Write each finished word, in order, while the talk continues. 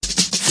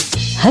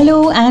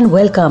Hello and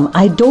welcome.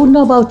 I don't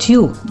know about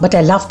you, but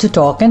I love to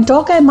talk and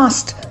talk I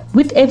must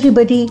with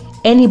everybody,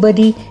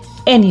 anybody,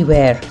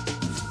 anywhere.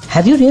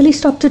 Have you really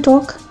stopped to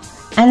talk?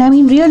 And I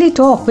mean really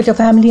talk with your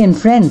family and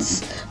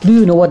friends. Do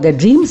you know what their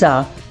dreams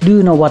are? Do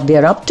you know what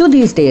they're up to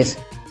these days?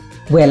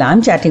 Well,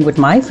 I'm chatting with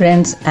my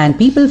friends and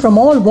people from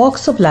all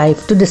walks of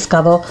life to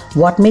discover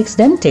what makes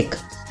them tick.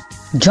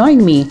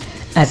 Join me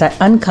as I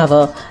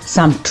uncover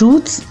some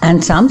truths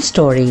and some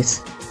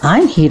stories.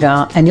 I'm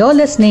Hira and you're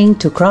listening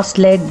to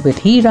Cross-Legged with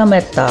Hira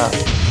Mehta.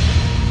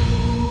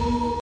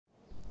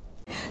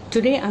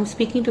 Today I'm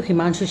speaking to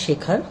Himanshu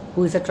Shekhar,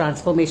 who is a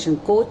transformation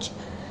coach,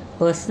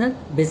 personal,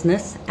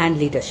 business and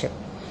leadership.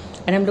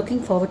 And I'm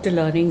looking forward to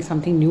learning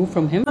something new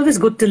from him. It's always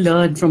good to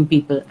learn from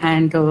people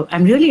and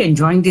I'm really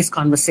enjoying these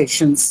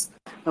conversations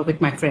with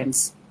my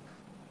friends.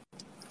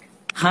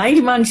 Hi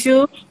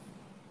Himanshu.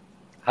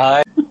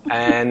 Hi,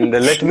 and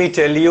let me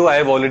tell you, I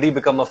have already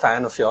become a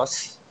fan of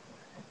yours.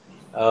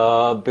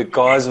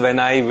 Because when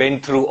I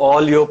went through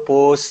all your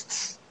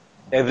posts,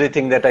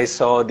 everything that I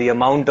saw, the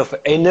amount of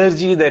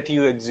energy that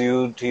you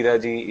exude,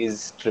 Hiraji,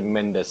 is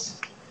tremendous.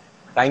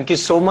 Thank you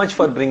so much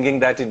for bringing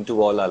that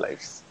into all our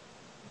lives.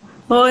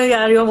 Oh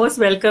yeah, you're most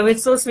welcome.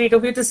 It's so sweet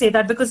of you to say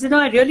that because,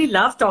 I really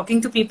love talking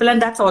to people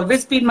and that's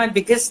always been my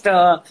biggest,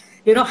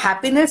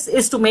 happiness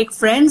is to make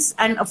friends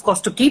and of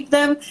course to keep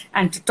them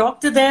and to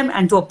talk to them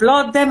and to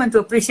applaud them and to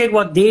appreciate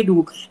what they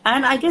do.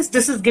 And I guess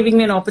this is giving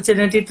me an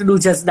opportunity to do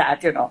just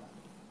that,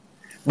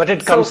 But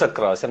it comes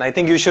across, and I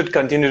think you should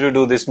continue to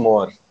do this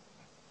more.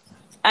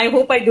 I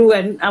hope I do,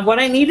 and what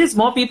I need is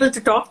more people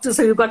to talk to,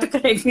 so you've got to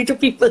connect me to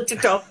people to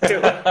talk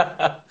to.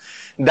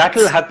 That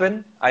will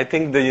happen. I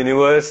think the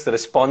universe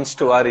responds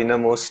to our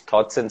innermost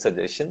thoughts and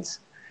suggestions.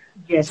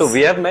 Yes. So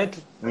we have met,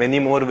 many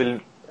more will,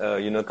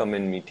 come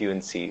and meet you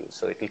and see you.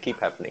 So it will keep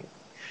happening.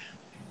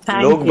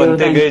 लोग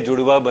बनते गए,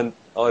 जुड़वा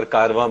और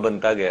कारवां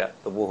बनता गया,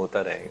 तो वो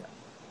होता रहेगा.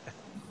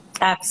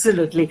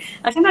 Absolutely.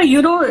 Ashana,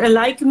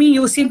 like me,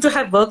 you seem to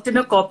have worked in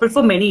a corporate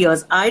for many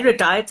years. I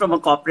retired from a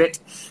corporate.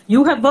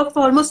 You have worked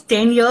for almost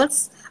 10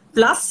 years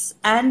plus,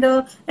 and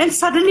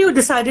suddenly you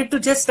decided to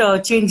just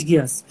change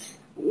gears.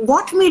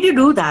 What made you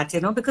do that?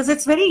 Because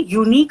it's very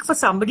unique for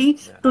somebody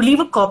to leave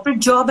a corporate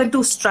job and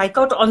to strike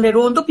out on their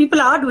own. Though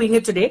people are doing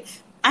it today,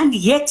 and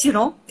yet,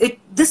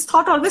 this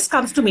thought always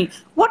comes to me.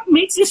 What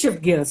makes you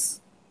shift gears?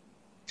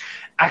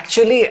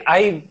 Actually,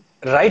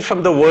 right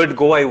from the word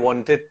go, I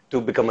wanted to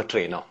become a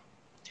trainer.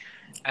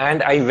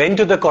 And I went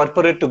to the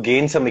corporate to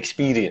gain some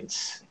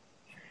experience.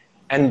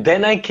 And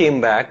then I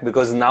came back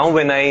because now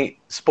when I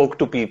spoke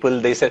to people,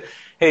 they said,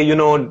 hey, you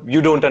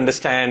don't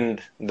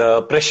understand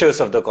the pressures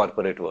of the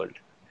corporate world.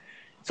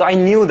 So I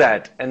knew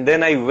that. And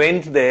then I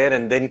went there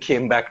and then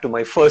came back to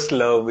my first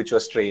love, which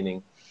was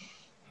training.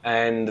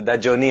 And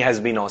that journey has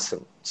been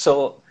awesome.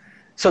 So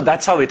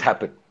that's how it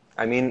happened.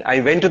 I mean,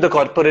 I went to the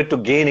corporate to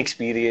gain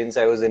experience.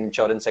 I was in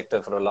insurance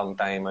sector for a long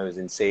time. I was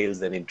in sales,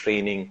 then in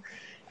training.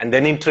 And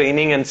then in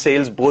training and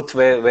sales, both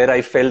where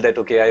I felt that,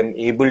 okay, I'm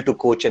able to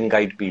coach and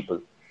guide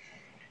people.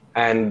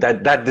 And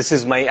that this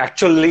is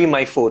actually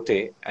my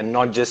forte and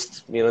not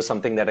just,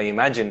 something that I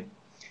imagine.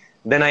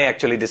 Then I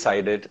actually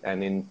decided,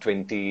 and in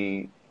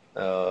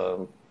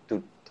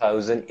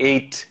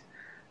 2008,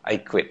 I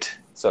quit.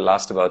 So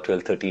last about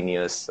 12, 13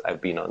 years, I've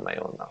been on my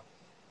own now.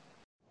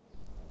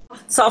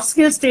 Soft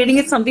skills training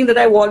is something that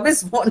I've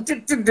always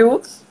wanted to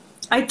do.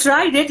 I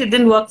tried it. It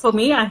didn't work for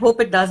me. I hope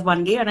it does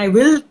one day. And I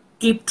will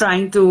keep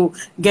trying to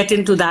get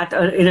into that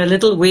in a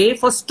little way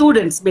for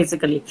students,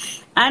 basically.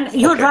 And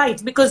you're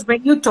right, because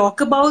when you talk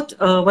to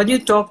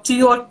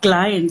your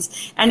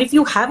clients, and if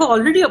you have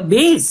already a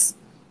base,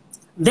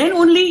 then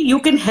only you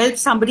can help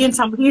somebody and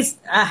somebody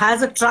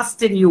has a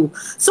trust in you.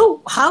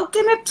 So how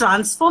can a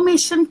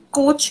transformation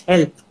coach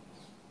help?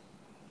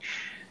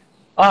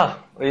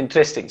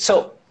 Interesting.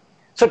 So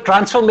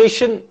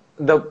transformation,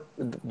 the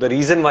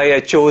reason why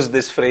I chose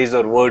this phrase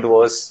or word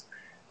was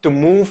to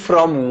move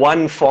from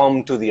one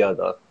form to the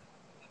other.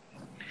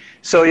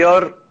 So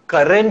your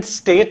current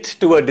state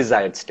to a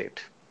desired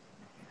state.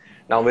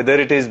 Now, whether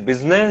it is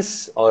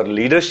business or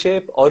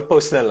leadership or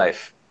personal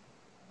life,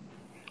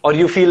 or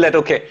you feel that,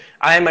 okay,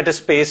 I am at a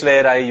space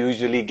where I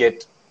usually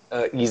get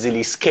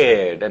easily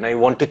scared and I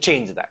want to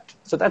change that.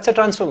 So that's a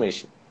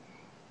transformation.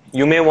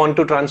 You may want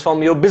to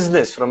transform your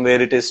business from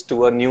where it is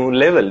to a new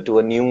level, to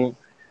a new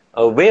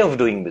way of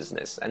doing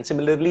business. And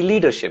similarly,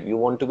 leadership, you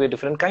want to be a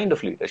different kind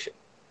of leadership.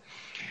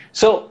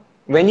 So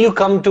when you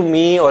come to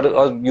me or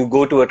you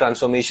go to a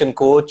transformation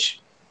coach,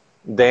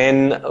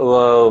 then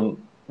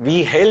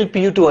we help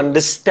you to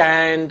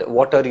understand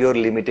what are your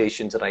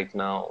limitations right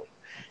now.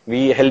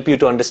 We help you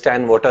to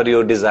understand what are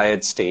your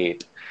desired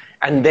state.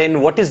 And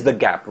then what is the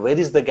gap? Where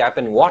is the gap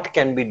and what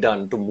can be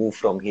done to move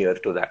from here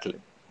to that level?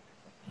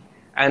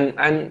 And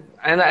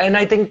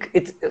I think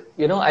it's,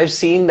 I've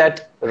seen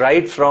that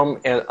right from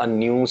a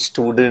new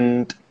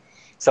student,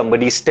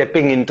 somebody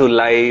stepping into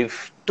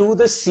life, to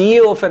the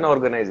CEO of an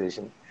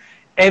organization.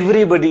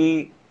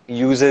 Everybody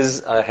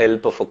uses a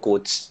help of a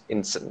coach,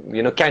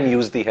 can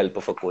use the help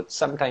of a coach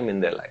sometime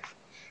in their life.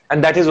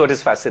 And that is what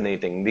is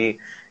fascinating.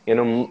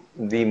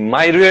 the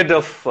myriad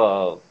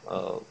of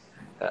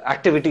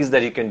activities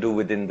that you can do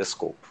within the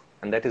scope.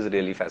 And that is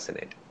really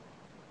fascinating.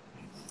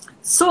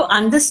 So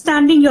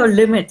understanding your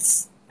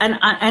limits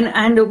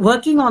and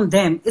working on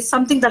them is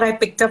something that I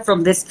picked up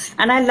from this.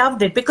 And I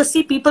loved it because,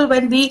 see, people,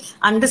 when we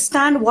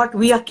understand what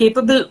we are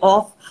capable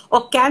of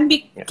or can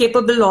be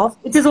capable of,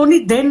 it is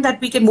only then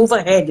that we can move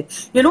ahead.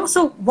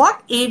 So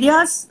what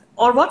areas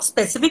or what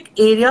specific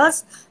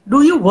areas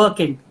do you work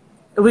in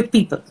with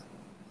people?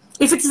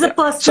 If it is a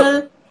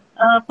personal,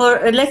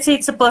 let's say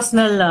it's a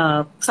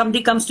personal,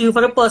 somebody comes to you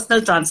for a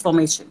personal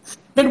transformation,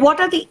 then what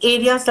are the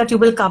areas that you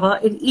will cover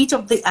in each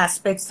of the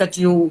aspects that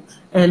you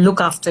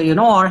look after,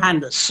 or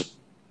handle?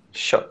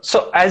 Sure.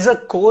 So as a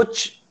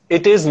coach,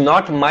 it is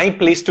not my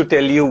place to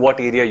tell you what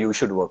area you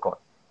should work on.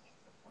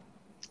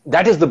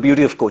 That is the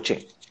beauty of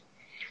coaching.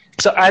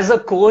 So as a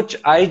coach,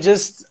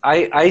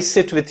 I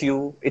sit with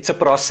you. It's a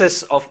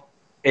process of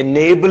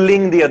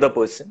enabling the other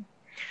person.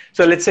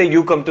 So let's say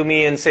you come to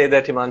me and say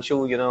that,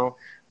 Himanshu,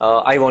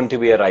 I want to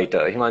be a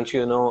writer.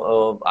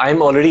 Himanshu,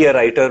 I'm already a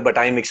writer, but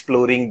I'm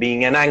exploring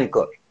being an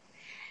anchor.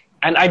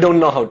 And I don't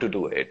know how to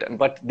do it.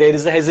 But there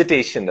is a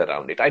hesitation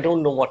around it. I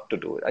don't know what to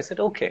do. I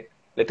said, okay,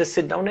 let us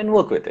sit down and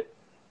work with it.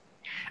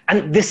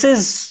 And this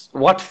is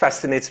what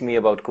fascinates me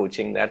about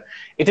coaching, that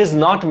it is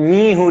not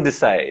me who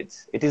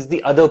decides. It is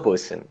the other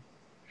person.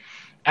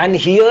 And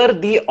here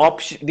the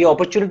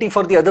opportunity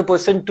for the other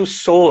person to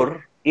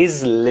soar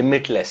is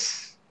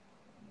limitless.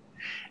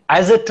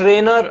 As a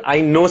trainer,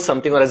 I know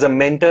something, or as a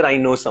mentor, I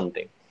know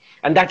something.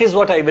 And that is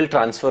what I will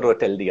transfer or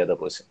tell the other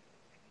person.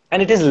 And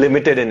it is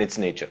limited in its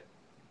nature.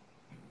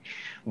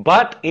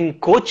 But in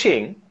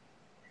coaching,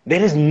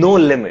 there is no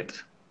limit.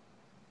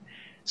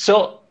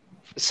 So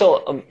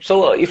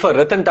if a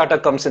Ratan Tata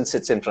comes and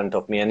sits in front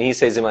of me and he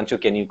says, Himanshu,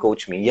 can you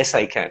coach me? Yes,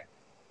 I can.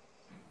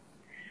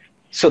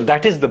 So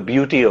that is the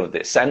beauty of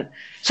this. And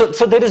so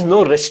there is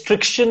no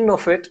restriction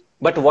of it.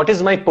 But what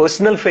is my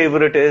personal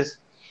favorite is,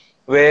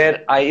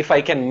 where if I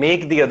can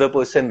make the other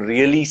person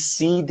really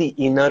see the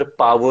inner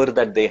power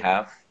that they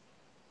have.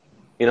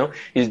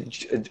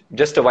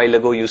 Just a while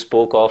ago you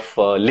spoke of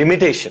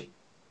limitation.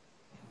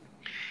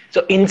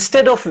 So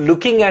instead of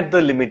looking at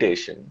the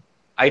limitation,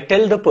 I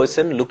tell the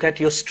person, look at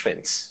your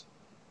strengths.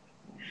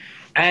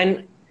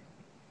 And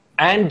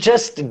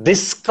just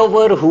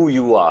discover who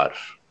you are.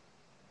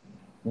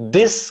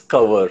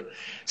 Discover.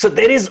 So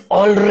there is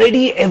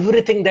already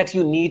everything that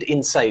you need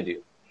inside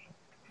you.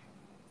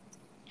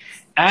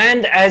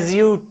 And as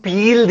you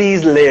peel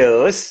these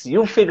layers,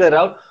 you figure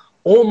out,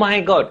 oh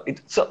my God.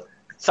 So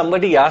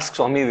somebody asked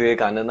Swami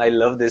Vivekananda, I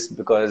love this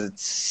because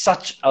it's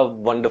such a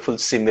wonderful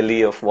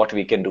simile of what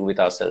we can do with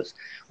ourselves.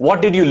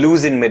 What did you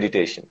lose in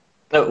meditation?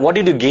 What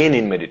did you gain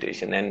in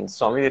meditation? And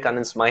Swami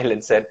Vivekananda smiled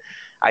and said,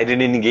 I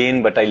didn't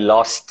gain, but I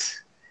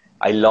lost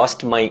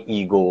my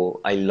ego.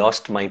 I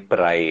lost my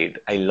pride.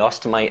 I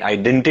lost my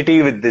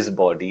identity with this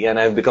body, and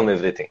I've become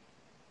everything.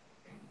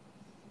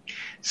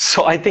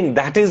 So I think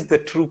that is the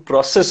true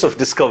process of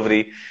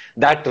discovery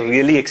that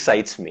really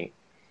excites me.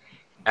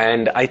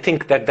 And I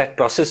think that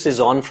process is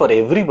on for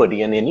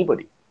everybody and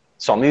anybody.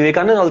 Swami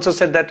Vivekananda also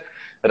said that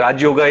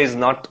Raj Yoga is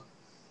not,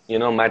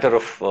 matter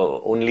of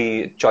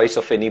only choice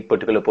of any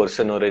particular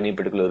person or any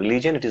particular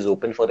religion. It is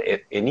open for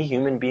any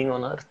human being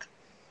on earth.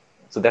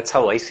 So that's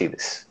how I see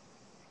this.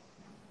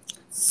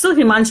 So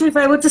Himanshu, if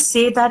I were to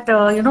say that,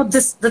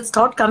 this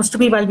thought comes to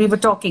me while we were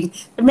talking.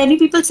 Many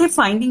people say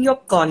finding your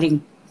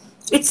calling.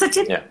 It's such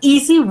an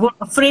easy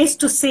phrase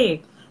to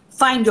say,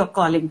 find your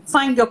calling,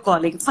 find your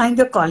calling, find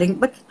your calling.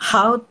 But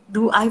how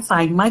do I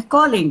find my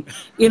calling?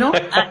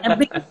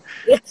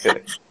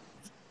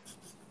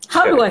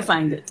 How do I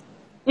find it?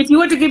 If you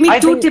were to give me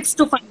two tips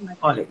to find my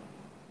calling.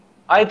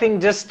 I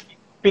think just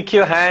pick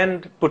your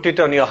hand, put it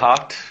on your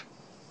heart,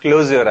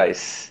 close your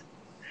eyes,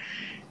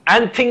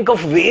 and think of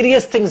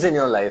various things in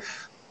your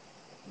life.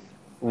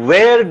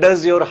 Where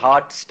does your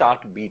heart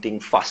start beating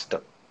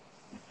faster?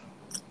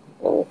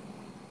 Oh.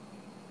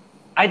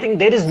 I think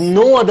there is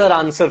no other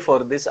answer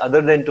for this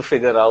other than to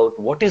figure out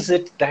what is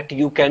it that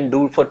you can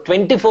do for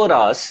 24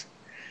 hours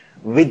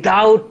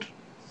without,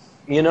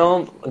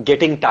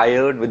 getting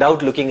tired,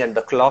 without looking at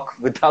the clock,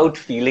 without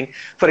feeling.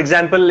 For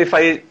example, if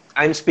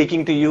I'm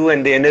speaking to you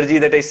and the energy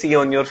that I see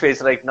on your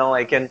face right now,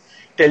 I can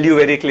tell you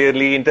very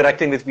clearly,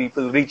 interacting with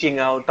people, reaching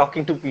out,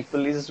 talking to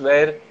people is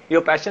where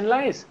your passion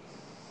lies.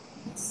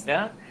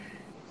 Yeah.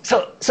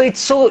 So it's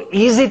so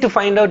easy to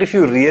find out if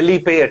you really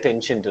pay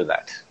attention to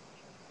that.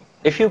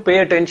 If you pay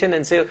attention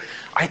and say,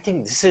 I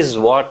think this is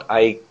what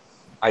I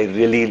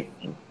really,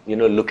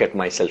 look at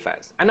myself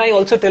as. And I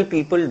also tell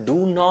people,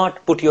 do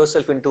not put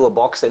yourself into a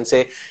box and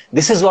say,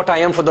 this is what I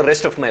am for the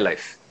rest of my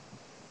life.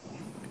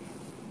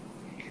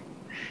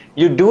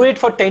 You do it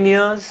for 10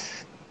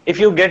 years. If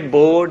you get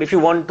bored, if you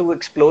want to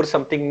explore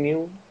something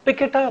new,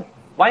 pick it up.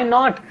 Why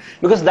not?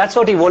 Because that's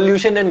what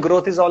evolution and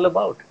growth is all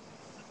about.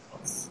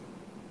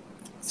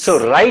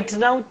 So right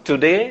now,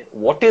 today,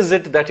 what is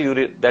it that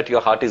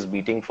your heart is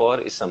beating for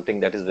is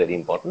something that is very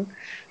important.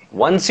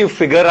 Once you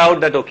figure out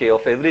that, okay,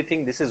 of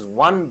everything, this is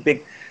one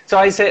big... So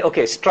I say,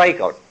 okay,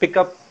 strike out, pick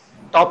up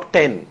top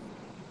 10.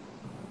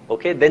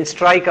 Okay, then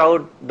strike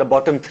out the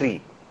bottom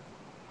 3.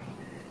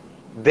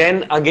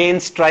 Then again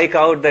strike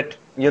out that,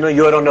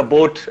 you're on a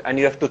boat and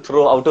you have to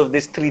throw out of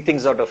these 3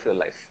 things out of your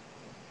life.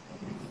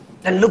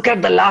 Then look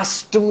at the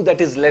last 2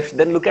 that is left.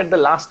 Then look at the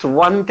last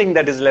 1 thing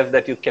that is left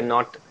that you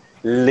cannot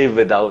live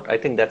without. I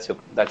think that's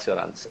your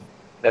answer.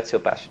 That's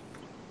your passion.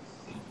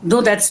 No,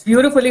 that's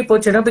beautifully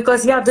put,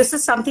 because this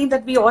is something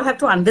that we all have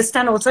to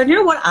understand also.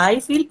 And what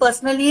I feel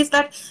personally is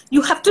that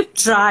you have to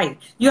try.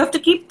 You have to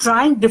keep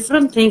trying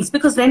different things,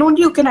 because then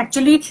only you can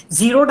actually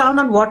zero down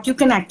on what you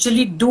can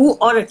actually do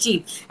or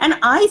achieve. And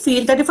I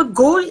feel that if a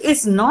goal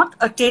is not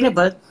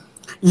attainable,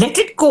 let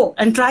it go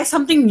and try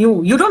something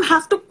new. You don't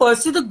have to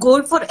pursue the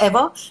goal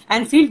forever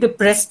and feel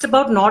depressed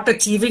about not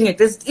achieving it.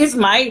 This is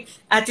my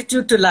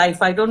attitude to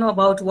life. I don't know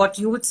about what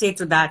you would say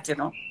to that,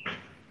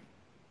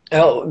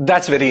 Oh,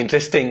 that's very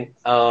interesting.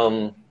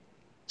 So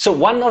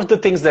one of the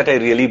things that I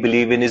really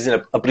believe in is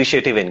an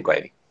appreciative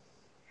inquiry.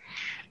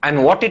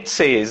 And what it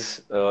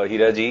says,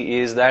 Hiraji,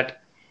 is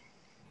that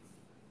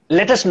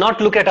let us not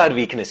look at our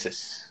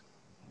weaknesses.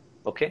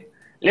 Okay?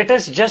 Let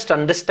us just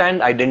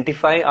understand,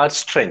 identify our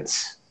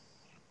strengths.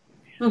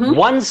 Mm-hmm.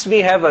 Once we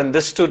have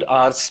understood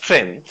our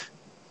strength,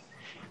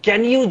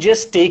 can you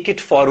just take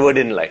it forward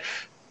in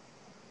life?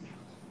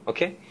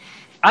 Okay?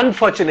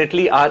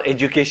 Unfortunately, our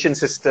education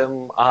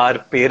system, our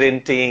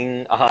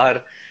parenting,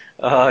 our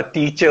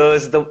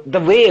teachers, the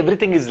way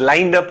everything is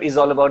lined up is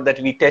all about that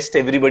we test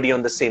everybody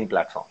on the same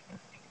platform.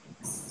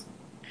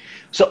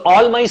 So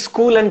all my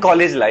school and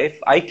college life,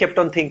 I kept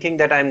on thinking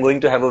that I'm going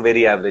to have a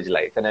very average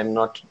life and I'm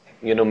not,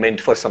 meant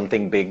for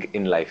something big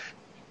in life.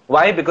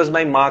 Why? Because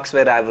my marks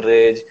were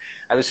average.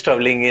 I was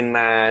struggling in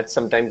maths,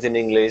 sometimes in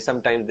English,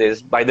 sometimes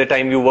this. By the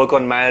time you work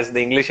on maths,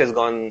 the English has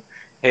gone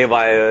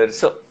haywire.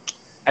 So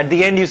at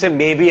the end, you say,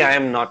 maybe I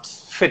am not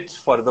fit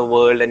for the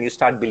world, and you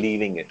start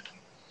believing it.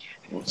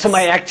 So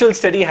my actual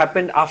study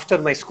happened after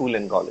my school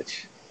and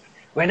college,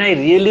 when I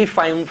really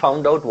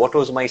found out what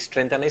was my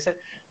strength. And I said,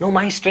 no,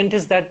 my strength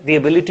is that the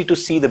ability to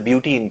see the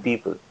beauty in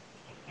people.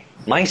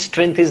 My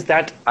strength is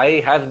that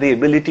I have the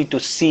ability to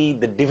see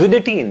the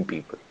divinity in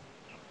people.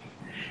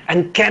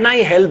 And can I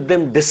help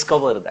them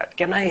discover that?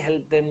 Can I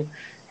help them,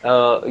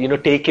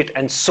 take it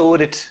and soar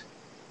it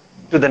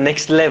to the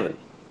next level?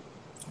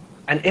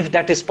 And if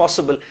that is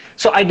possible,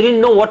 so I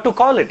didn't know what to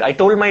call it. I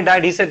told my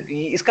dad, he said,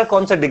 "Iska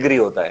kaun sa degree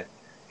hota hai?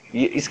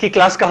 Iski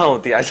class kahan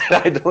hoti hai?" I said,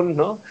 "I don't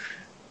know.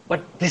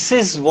 But this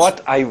is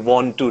what I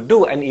want to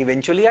do." And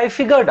eventually I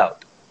figured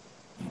out.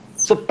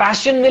 So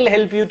passion will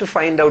help you to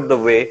find out the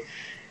way.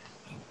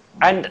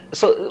 And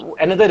so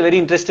another very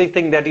interesting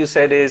thing that you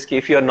said is,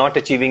 if you are not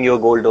achieving your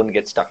goal, don't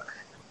get stuck.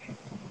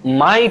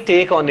 My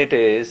take on it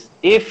is,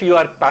 if you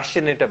are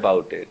passionate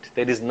about it,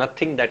 there is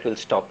nothing that will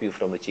stop you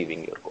from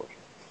achieving your goal.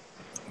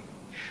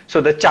 So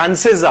the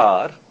chances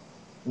are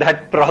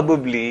that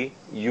probably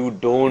you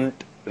don't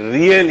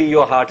really,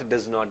 your heart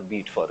does not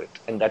beat for it.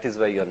 And that is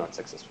why you're not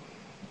successful.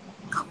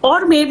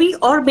 Or maybe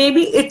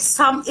it's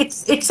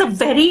a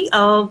very,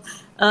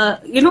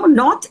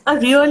 not a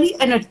really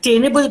an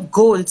attainable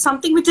goal,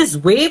 something which is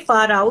way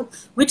far out,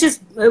 which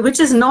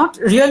is not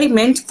really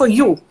meant for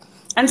you.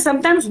 And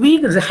sometimes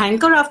we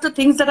hanker after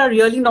things that are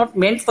really not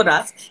meant for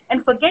us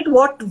and forget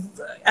what,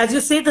 as you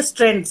say, the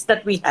strengths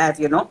that we have,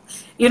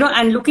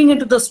 and looking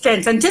into those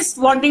strengths and just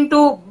wanting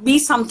to be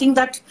something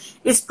that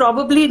is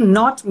probably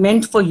not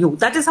meant for you.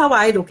 That is how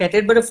I look at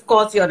it. But of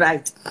course, you're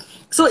right.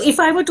 So if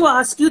I were to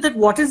ask you that,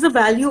 what is the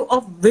value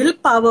of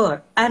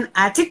willpower and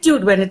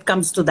attitude when it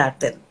comes to that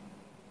then?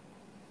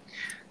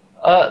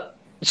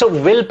 So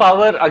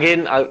willpower,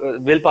 again,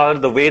 willpower,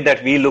 the way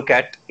that we look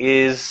at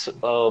is,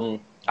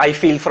 I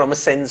feel from a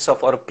sense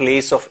of, or a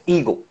place of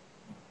ego.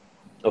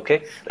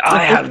 Okay.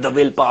 I have the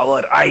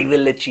willpower. I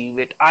will achieve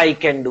it. I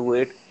can do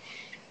it.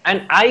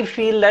 And I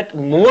feel that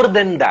more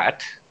than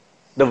that,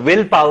 the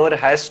willpower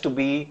has to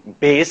be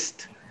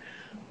based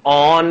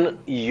on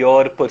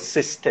your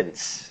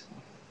persistence,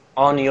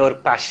 on your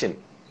passion,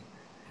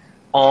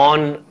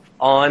 on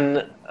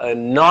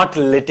not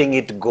letting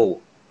it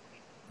go.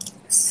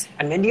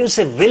 And when you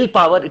say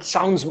willpower, it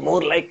sounds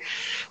more like,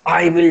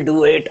 I will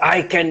do it,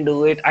 I can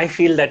do it. I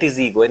feel that is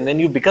ego. And when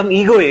you become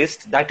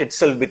egoist, that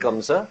itself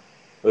becomes a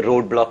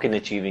roadblock in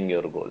achieving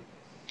your goal.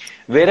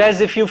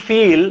 Whereas if you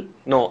feel,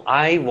 no,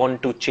 I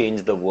want to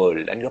change the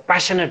world, and you're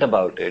passionate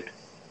about it,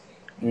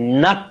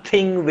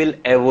 nothing will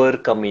ever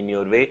come in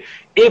your way,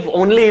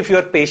 if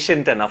you're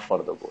patient enough for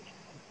the goal.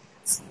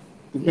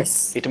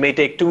 Yes. It may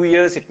take 2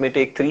 years, it may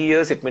take 3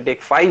 years, it may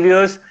take 5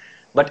 years,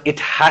 but it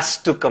has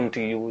to come to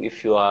you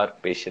if you are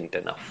patient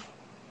enough.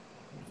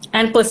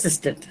 And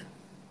persistent.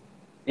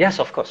 Yes,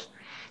 of course.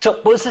 So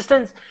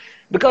persistence,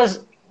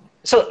 because,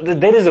 so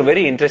there is a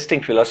very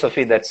interesting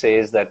philosophy that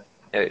says that,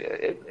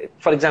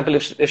 for example,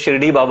 if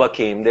Shirdi Baba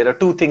came, there are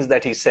 2 things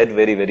that he said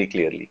very, very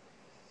clearly.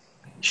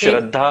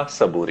 Shraddha,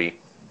 Saburi.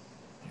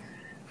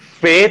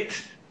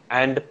 Faith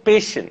and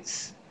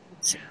patience.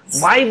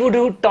 Why would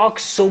you talk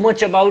so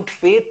much about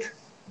faith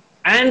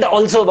and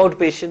also about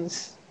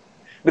patience?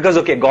 Because,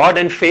 okay, God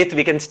and faith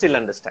we can still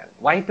understand.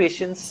 Why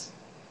patience?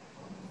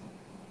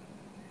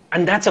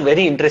 And that's a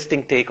very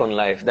interesting take on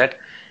life, that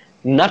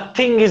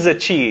nothing is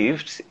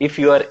achieved if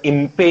you are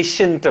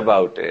impatient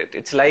about it.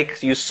 It's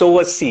like you sow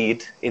a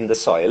seed in the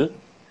soil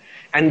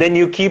and then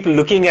you keep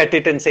looking at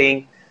it and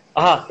saying,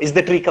 is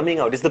the tree coming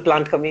out? Is the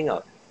plant coming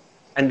out?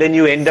 And then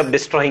you end up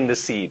destroying the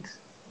seed.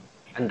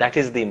 And that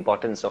is the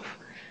importance of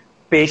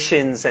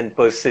patience and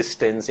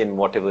persistence in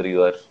whatever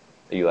you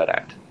are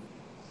at.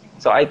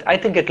 So I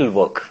think it will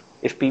work.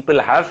 If people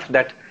have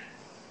that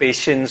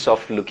patience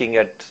of looking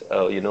at,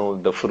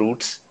 the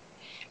fruits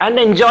and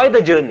enjoy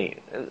the journey.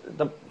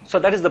 So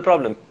that is the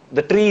problem.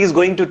 The tree is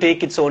going to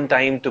take its own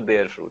time to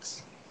bear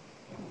fruits.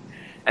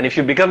 And if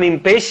you become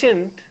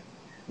impatient,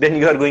 then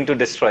you are going to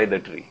destroy the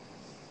tree.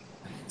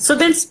 So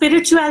then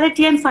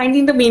spirituality and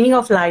finding the meaning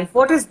of life,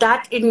 what is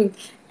that in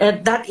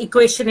that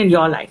equation in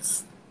your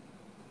life?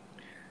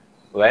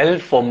 Well,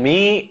 for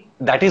me,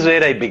 that is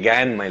where I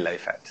began my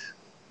life at,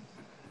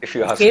 if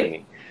you ask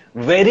me.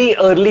 Very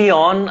early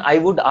on, I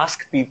would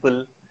ask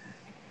people,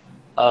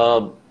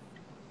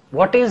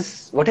 what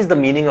is the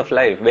meaning of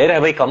life? Where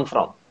have I come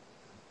from?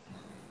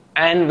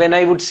 And when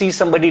I would see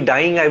somebody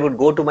dying, I would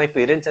go to my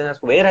parents and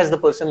ask, where has the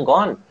person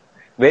gone?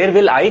 Where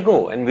will I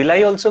go? And will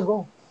I also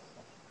go?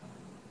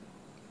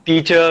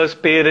 Teachers,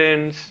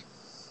 parents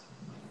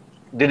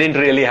didn't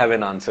really have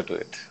an answer to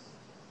it.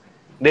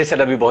 They said,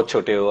 abhi bahut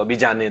chote ho, abhi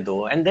jaane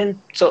do. And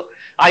then, so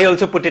I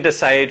also put it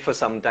aside for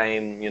some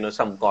time,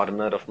 some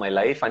corner of my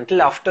life,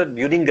 until after,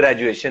 during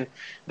graduation,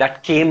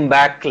 that came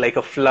back like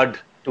a flood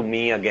to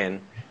me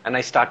again. And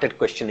I started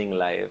questioning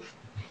life.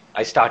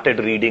 I started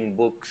reading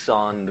books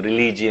on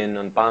religion,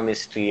 on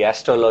palmistry,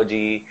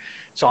 astrology,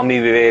 Swami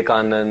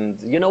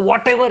Vivekanand,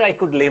 whatever I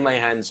could lay my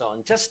hands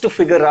on, just to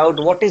figure out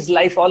what is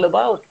life all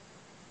about.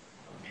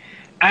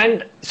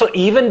 And so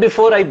even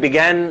before I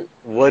began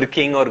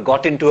working or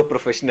got into a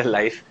professional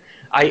life,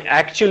 I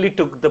actually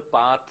took the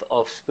path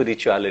of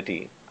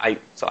spirituality.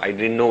 So I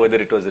didn't know whether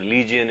it was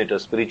religion, it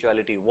was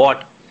spirituality,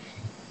 what.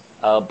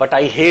 But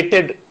I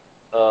hated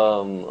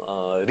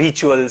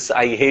rituals,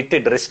 I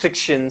hated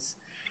restrictions,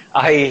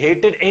 I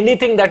hated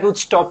anything that would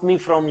stop me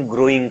from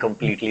growing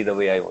completely the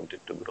way I wanted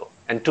to grow.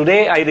 And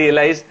today I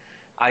realize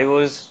I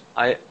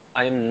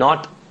am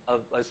not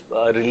a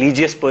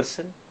religious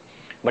person,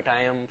 but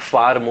I am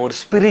far more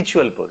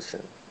spiritual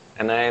person,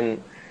 and I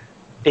am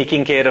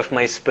taking care of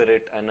my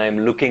spirit, and I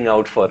am looking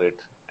out for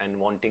it and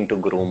wanting to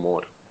grow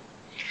more.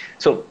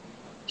 So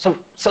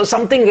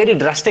something very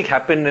drastic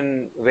happened,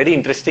 and very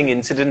interesting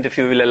incident, if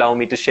you will allow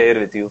me to share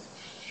with you.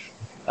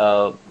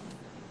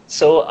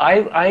 So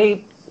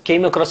I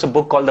came across a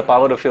book called The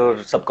Power of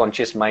Your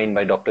Subconscious Mind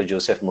by Dr.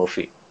 Joseph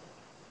Murphy.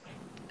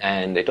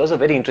 And it was a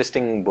very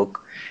interesting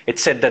book. It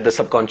said that the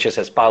subconscious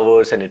has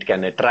powers and it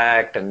can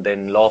attract, and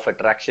then law of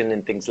attraction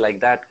and things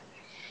like that.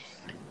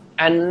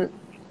 And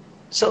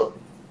so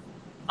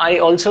I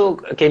also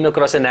came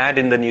across an ad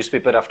in the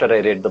newspaper after I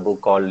read the book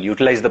called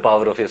Utilize the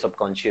Power of Your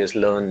Subconscious,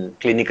 Learn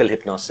Clinical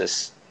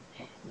Hypnosis.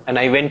 And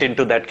I went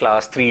into that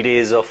class, 3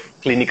 days of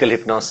clinical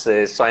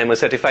hypnosis. So I am a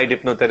certified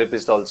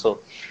hypnotherapist also.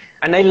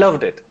 And I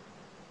loved it.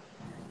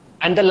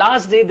 And the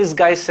last day, this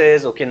guy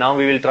says, okay, now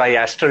we will try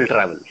astral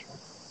travel.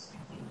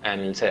 And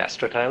he'll say,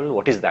 astral travel,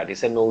 what is that? He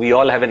said, no, we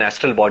all have an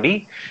astral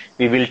body.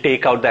 We will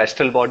take out the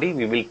astral body.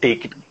 We will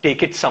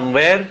take it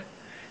somewhere.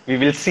 We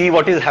will see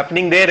what is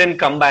happening there and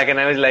come back. And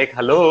I was like,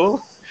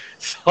 hello,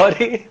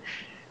 sorry.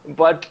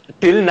 But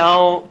till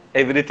now,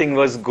 everything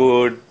was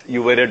good.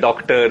 You were a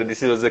doctor.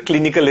 This was a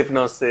clinical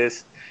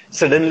hypnosis.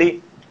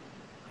 Suddenly,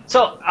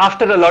 so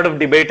after a lot of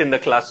debate in the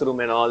classroom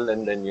and all,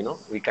 and then,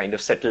 we kind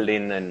of settled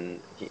in,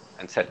 and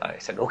I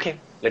said, okay,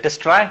 let us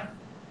try.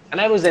 And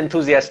I was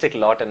enthusiastic a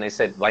lot, and I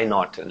said, why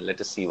not? And let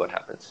us see what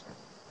happens.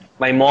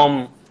 My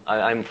mom,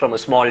 I'm from a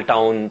small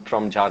town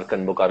from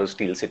Jharkhand, Bokaro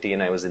Steel City,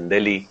 and I was in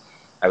Delhi.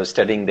 I was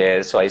studying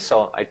there. So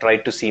I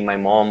tried to see my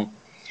mom,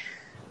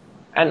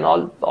 and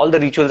all the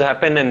rituals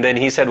happened. And then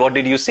he said, what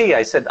did you see?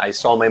 I said, I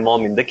saw my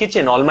mom in the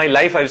kitchen. All my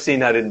life I've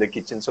seen her in the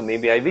kitchen. So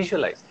maybe I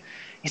visualized.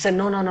 He said,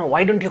 no.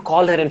 Why don't you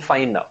call her and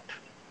find out?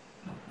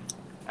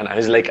 And I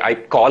was like, I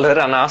call her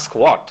and ask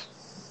what?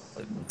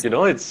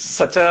 It's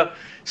such a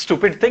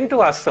stupid thing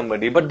to ask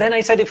somebody. But then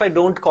I said, if I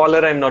don't call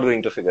her, I'm not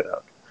going to figure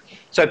out.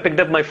 So I picked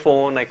up my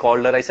phone, I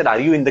called her, I said, are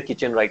you in the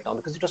kitchen right now?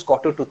 Because it was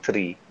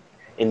 2:45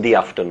 in the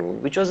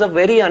afternoon, which was a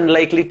very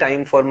unlikely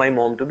time for my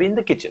mom to be in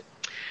the kitchen.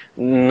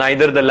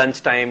 Neither the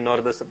lunch time,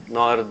 nor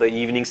the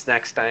evening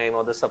snacks time,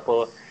 or the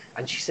supper.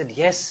 And she said,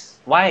 yes.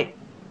 Why?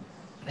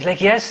 I was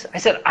like, yes. I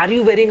said, are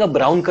you wearing a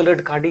brown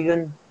colored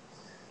cardigan?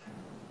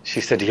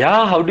 She said,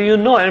 yeah, how do you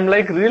know? I'm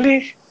like,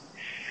 really?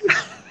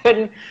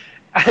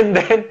 And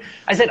then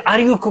I said, are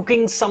you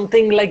cooking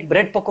something like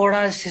bread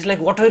pakoras? She's like,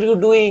 what are you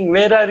doing?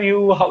 Where are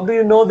you? How do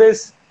you know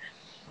this?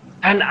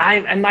 And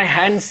my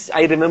hands,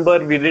 I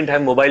remember we didn't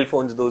have mobile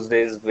phones those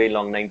days, way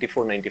long,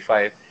 94,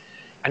 95.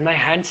 And my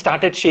hands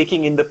started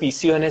shaking in the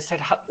PCO, and I said,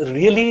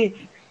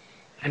 really?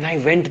 And I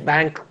went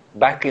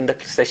back in the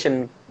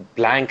session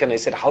blank, and I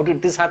said, how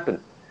did this happen?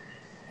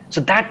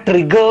 So that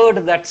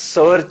triggered that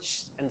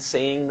search and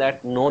saying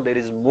that, no, there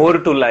is more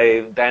to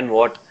life than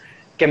what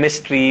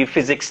chemistry,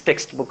 physics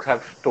textbook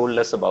have told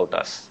us about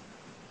us.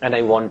 And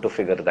I want to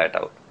figure that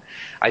out.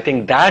 I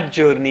think that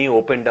journey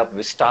opened up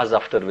vistas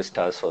after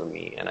vistas for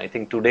me. And I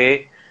think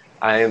today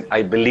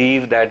I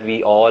believe that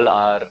we all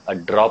are a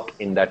drop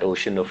in that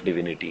ocean of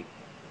divinity.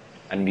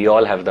 And we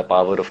all have the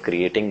power of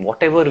creating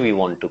whatever we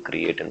want to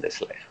create in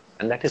this life.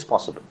 And that is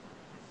possible.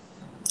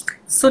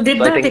 So did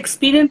that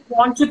experience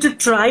want you to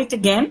try it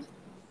again?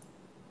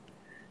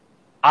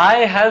 I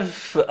have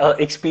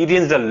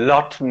experienced a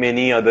lot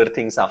many other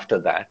things after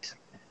that.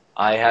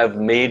 I have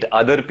made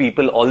other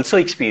people also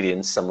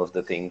experience some of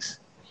the things.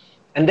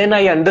 And then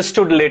I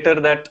understood later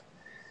that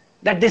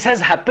this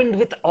has happened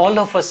with all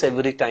of us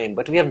every time,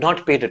 but we have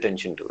not paid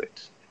attention to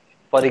it.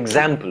 For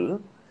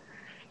example,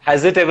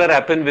 has it ever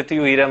happened with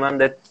you, Hira ma'am,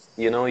 that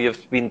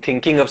you've been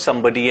thinking of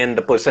somebody and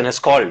the person has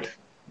called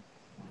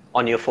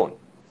on your phone?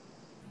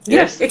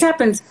 Yes, it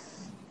happens.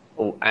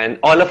 Oh, and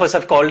all of us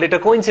have called it a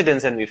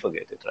coincidence and we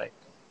forget it, right?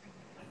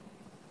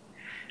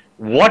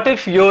 What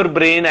if your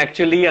brain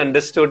actually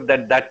understood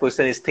that that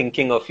person is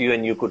thinking of you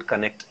and you could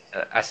connect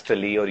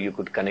astrally or you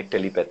could connect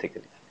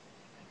telepathically?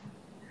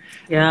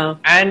 Yeah.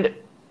 And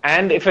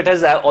if it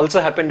has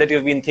also happened that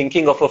you've been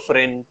thinking of a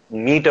friend,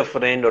 meet a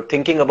friend or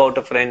thinking about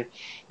a friend,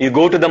 you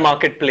go to the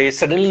marketplace,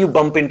 suddenly you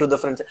bump into the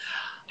friend, say,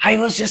 I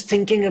was just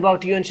thinking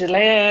about you, and she's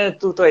like,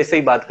 तू तो ऐसे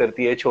ही बात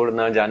करती है,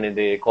 छोड़ना जाने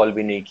दे, call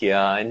भी नहीं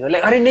किया, and you're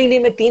like, अरे नहीं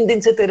मैं 3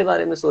 दिन से तेरे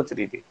बारे में सोच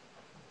रही थी.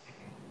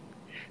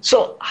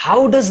 So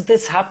how does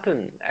this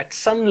happen? At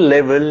some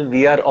level,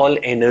 we are all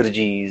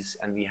energies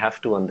and we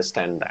have to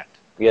understand that.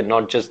 We are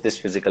not just this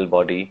physical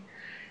body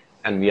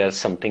and we are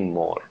something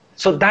more.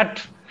 So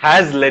that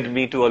has led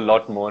me to a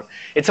lot more.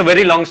 It's a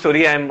very long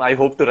story. I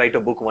hope to write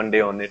a book one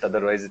day on it.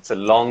 Otherwise, it's a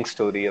long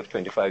story of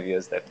 25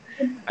 years that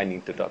I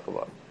need to talk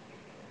about.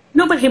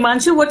 No, but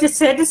Himanshu, what you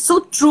said is so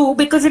true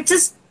because it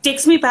just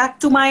takes me back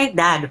to my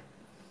dad.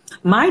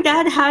 My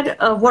dad had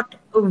what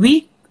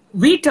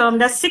we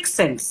termed as sixth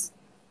sense.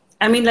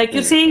 I mean, like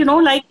you say,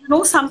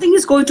 something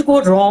is going to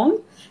go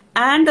wrong.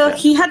 And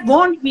he had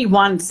warned me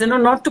once,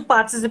 not to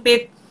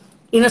participate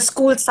in a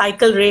school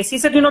cycle race. He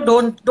said,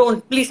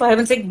 don't, please, for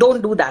heaven's sake,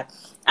 don't do that.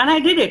 And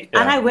I did it.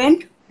 Yeah. And I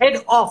went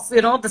head off,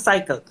 the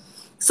cycle.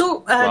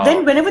 So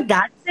then whenever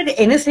dad said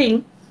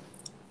anything,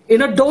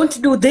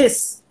 don't do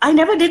this, I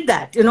never did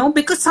that,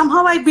 because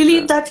somehow I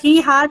believe that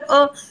he had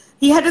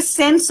a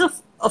sense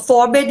of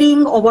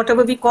forbidding or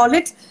whatever we call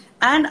it.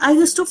 And I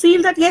used to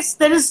feel that, yes,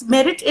 there is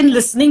merit in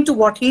listening to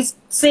what he's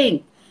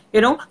saying,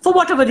 for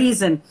whatever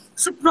reason.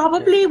 So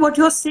probably what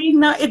you're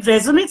saying now, it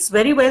resonates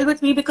very well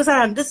with me because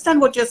I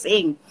understand what you're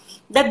saying,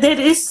 that there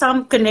is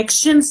some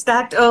connections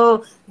that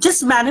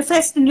just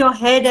manifest in your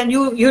head and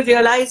you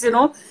realize,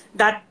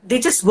 that they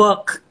just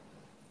work.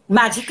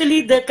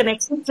 Magically, the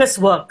connections just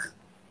work.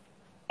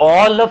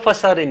 All of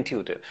us are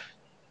intuitive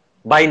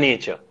by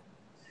nature.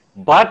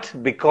 But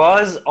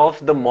because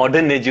of the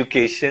modern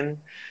education,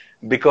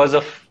 because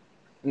of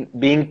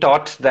being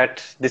taught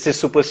that this is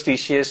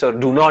superstitious or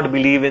do not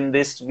believe in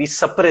this, we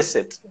suppress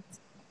it.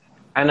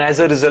 And as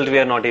a result, we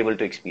are not able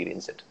to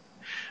experience it.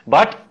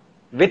 But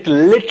with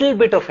little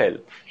bit of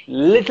help,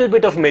 little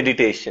bit of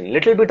meditation,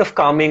 little bit of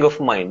calming of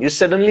mind, you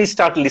suddenly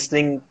start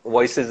listening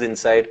voices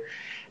inside,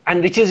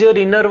 and which is your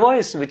inner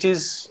voice, which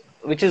is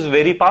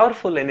very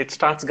powerful, and it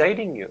starts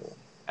guiding you.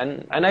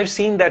 And I've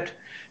seen that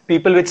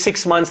people with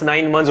 6 months,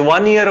 9 months,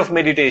 1 year of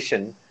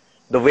meditation,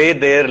 the way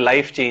their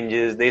life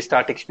changes, they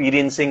start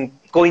experiencing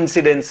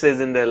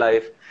coincidences in their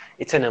life.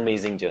 It's an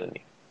amazing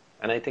journey.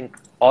 And I think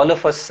all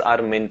of us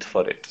are meant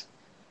for it.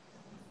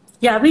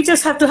 Yeah, we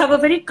just have to have a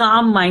very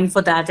calm mind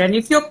for that. And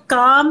if you're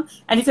calm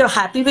and if you're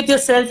happy with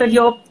yourself and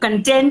you're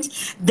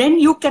content, then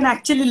you can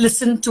actually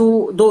listen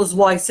to those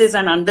voices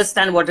and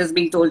understand what is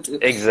being told to you.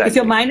 Exactly. If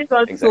your mind is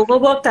always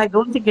overworked, I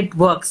don't think it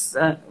works.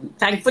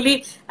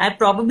 Thankfully, I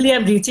probably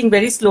am reaching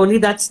very slowly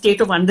that state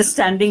of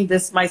understanding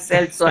this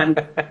myself. So I'm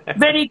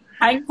very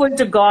thankful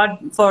to God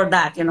for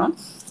that,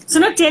 So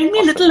now tell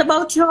me a little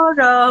about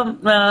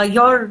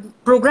your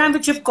program,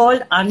 which you've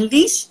called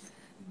Unleash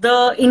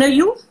the Inner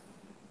You.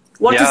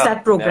 What is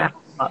that program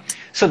about?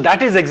 So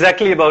that is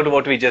exactly about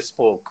what we just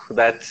spoke.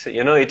 That,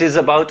 it is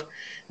about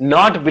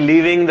not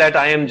believing that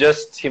I am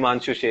just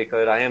Himanshu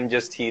Shekhar, I am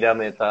just Hira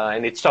Mehta,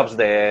 and it stops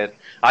there.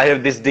 I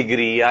have this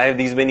degree, I have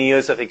these many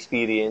years of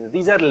experience.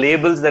 These are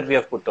labels that we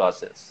have put to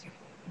ourselves.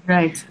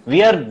 Right.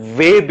 We are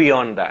way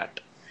beyond that.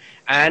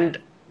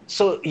 And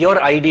so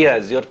your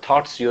ideas, your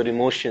thoughts, your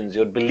emotions,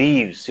 your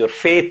beliefs, your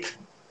faith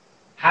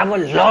have a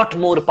lot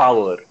more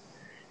power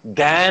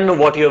than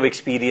what you have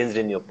experienced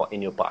in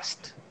your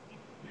past.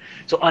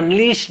 So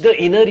Unleash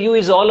the Inner You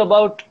is all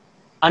about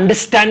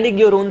understanding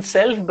your own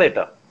self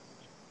better.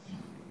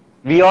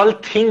 We all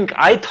think,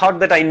 I thought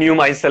that I knew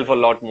myself a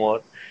lot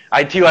more.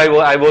 I thought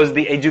I was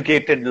the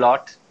educated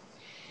lot.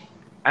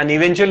 And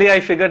eventually I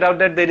figured out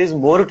that there is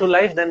more to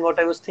life than what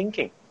I was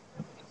thinking.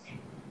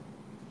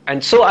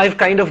 And so I've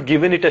kind of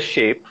given it a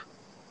shape.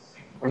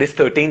 this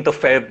 13th of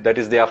Feb, that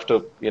is the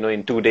after,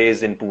 in 2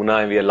 days in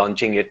Pune, we are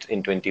launching it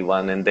in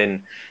 21. And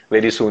then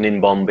very soon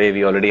in Bombay,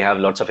 we already have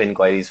lots of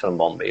inquiries from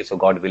Bombay. So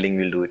God willing,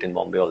 we'll do it in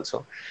Bombay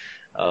also,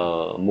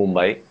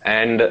 Mumbai.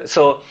 And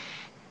so,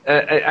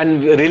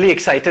 and we're really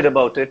excited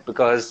about it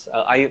because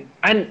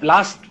and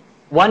last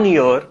 1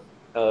 year,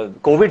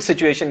 COVID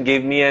situation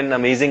gave me an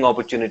amazing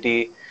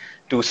opportunity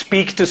to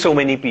speak to so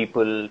many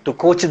people, to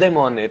coach them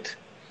on it.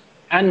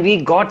 And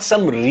we got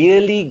some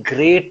really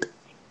great,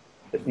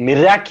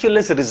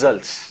 miraculous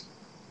results.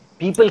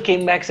 People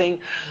came back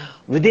saying,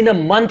 within a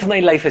month, my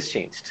life has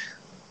changed.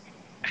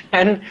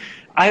 And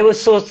I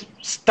was so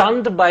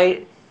stunned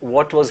by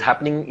what was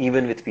happening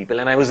even with people,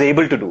 and I was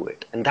able to do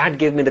it. And that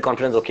gave me the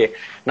confidence, okay,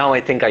 now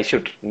I think I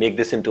should make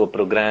this into a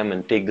program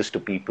and take this to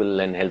people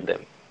and help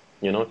them,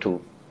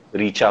 to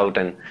reach out.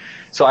 And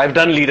so I've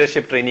done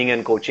leadership training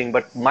and coaching,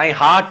 but my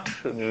heart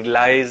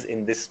lies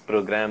in this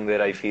program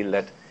where I feel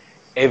that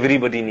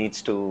everybody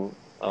needs to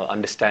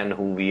understand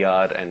who we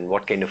are and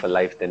what kind of a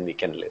life then we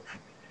can live.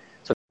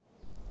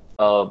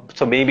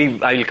 So maybe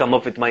I'll come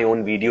up with my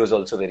own videos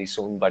also very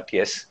soon. But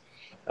yes,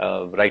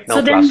 right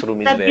now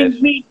Classroom is there.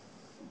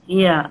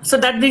 So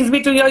that brings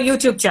me to your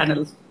YouTube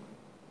channel.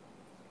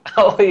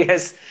 Oh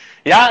yes,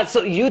 yeah.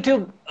 So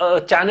YouTube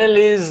channel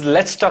is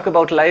Let's Talk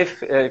About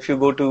Life. If you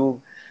go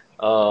to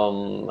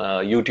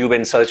YouTube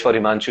and search for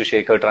Himanshu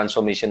Shekhar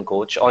Transformation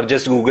Coach, or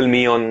just Google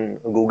me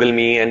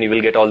and you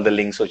will get all the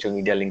links, social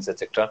media links,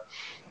 etc.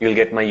 You'll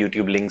get my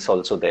YouTube links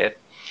also there.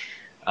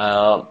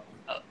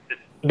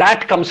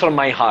 That comes from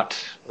my heart,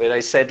 where I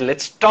said,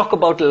 let's talk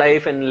about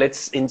life and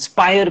let's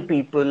inspire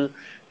people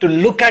to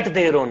look at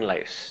their own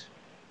lives.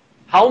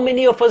 How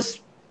many of us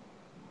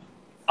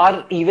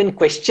are even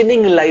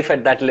questioning life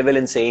at that level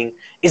and saying,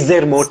 is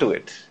there more to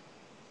it?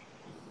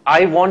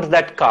 I want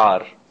that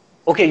car.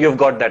 Okay, you've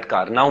got that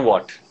car. Now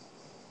what?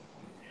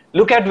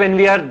 Look at when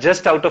we are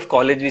just out of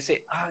college, we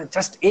say,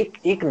 just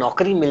ek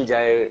naukari mil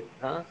jaye.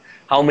 Huh?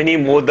 How many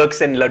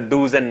modaks and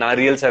laddus and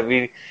nariyals have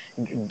we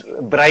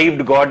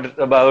bribed God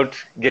about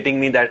getting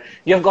me that?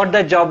 You have got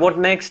that job, what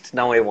next?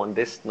 Now I want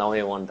this, now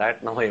I want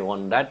that, now I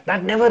want that.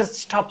 That never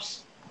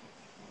stops.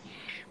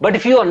 But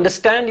if you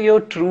understand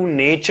your true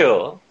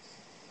nature,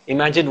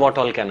 imagine what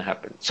all can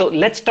happen. So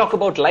let's talk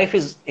about life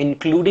is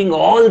including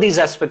all these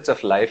aspects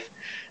of life.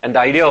 And the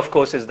idea, of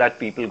course, is that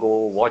people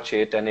go watch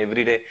it and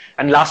every day.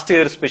 And last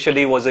year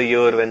especially was a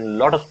year when a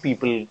lot of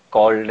people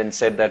called and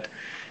said that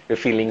we're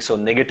feeling so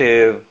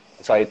negative.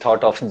 So I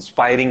thought of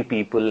inspiring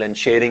people and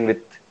sharing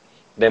with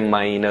them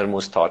my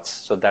innermost thoughts.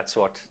 So that's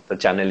what the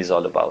channel is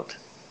all about.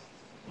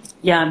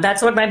 Yeah,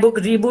 that's what my book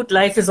Reboot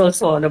Life is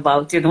also all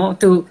about,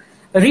 to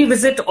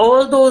revisit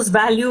all those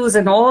values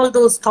and all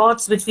those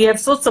thoughts which we have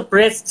so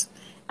suppressed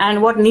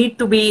and what need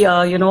to be,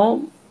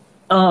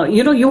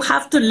 you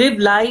have to live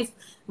life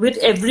with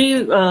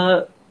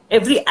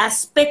every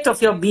aspect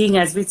of your being,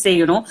 as we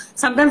say,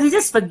 Sometimes we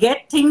just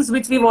forget things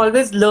which we've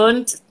always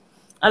learned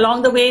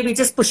along the way, we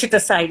just push it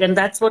aside. And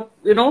that's what,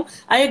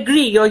 I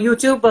agree. Your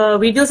YouTube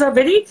videos are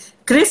very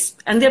crisp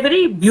and they're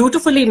very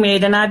beautifully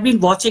made. And I've been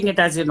watching it,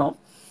 as you know.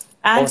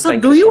 And so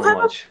do you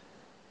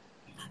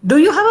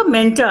have a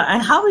mentor,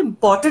 and how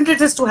important it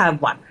is to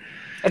have one,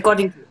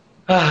 according to you?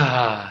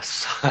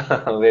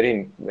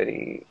 Very,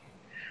 very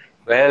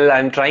well.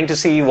 I'm trying to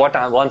see what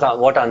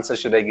answer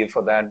should I give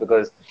for that,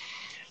 because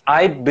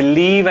I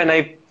believe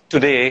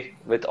today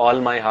with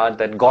all my heart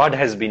that God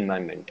has been my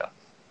mentor.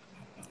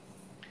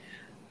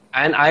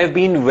 And I have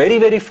been very,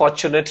 very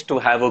fortunate to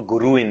have a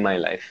guru in my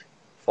life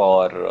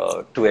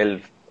for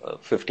 12,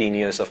 15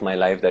 years of my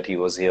life that he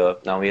was here.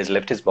 Now he has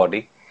left his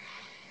body.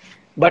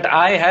 But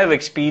I have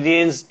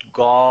experienced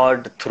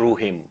God through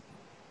him.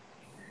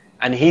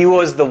 And he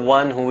was the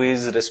one who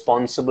is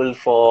responsible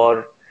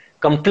for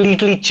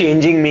completely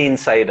changing me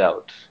inside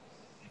out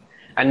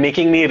and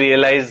making me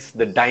realize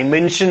the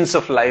dimensions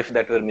of life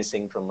that were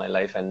missing from my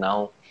life. And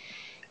now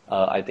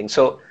I think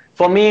so.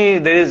 For me,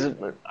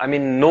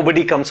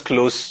 nobody comes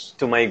close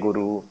to my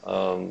guru.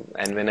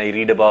 And when I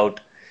read about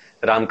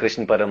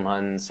Ramakrishna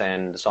Paramhans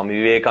and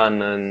Swami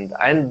Vivekananda,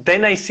 and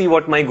then I see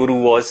what my guru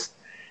was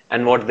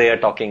and what they are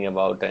talking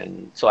about.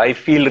 And so I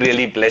feel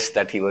really blessed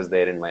that he was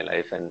there in my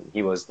life and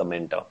he was the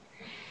mentor.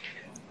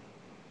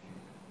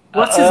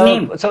 What's his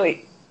name?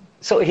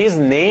 So his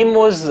name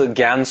was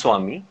Gyan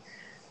Swami,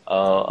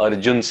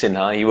 Arjun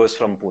Sinha. He was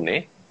from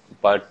Pune.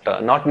 But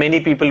not many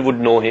people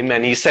would know him.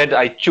 And he said,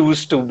 I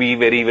choose to be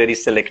very, very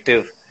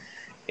selective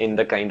in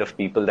the kind of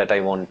people that I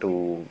want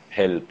to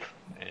help.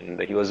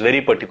 And he was very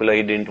particular.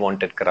 He didn't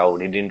want a crowd.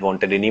 He didn't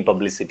want any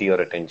publicity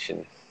or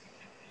attention.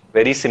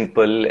 Very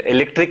simple.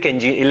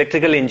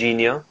 Electrical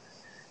engineer,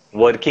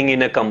 working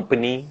in a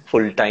company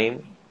full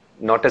time.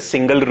 Not a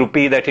single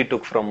rupee that he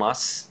took from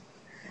us.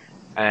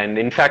 And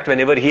in fact,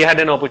 whenever he had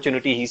an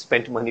opportunity, he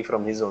spent money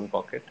from his own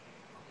pocket.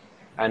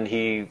 And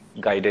he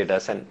guided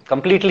us and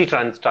completely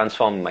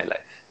transformed my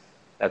life.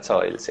 That's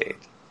how I'll say it.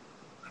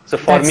 So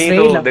for me,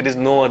 though, there is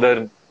no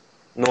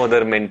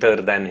other mentor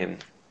than him.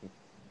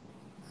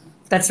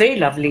 That's very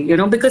lovely,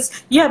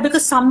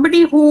 because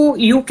somebody who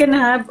you can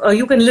have,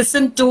 you can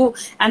listen to,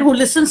 and who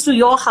listens to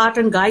your heart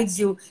and guides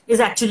you is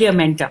actually a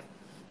mentor.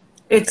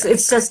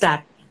 It's just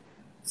that.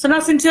 So now,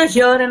 since you're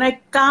here and I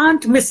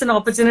can't miss an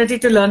opportunity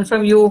to learn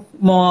from you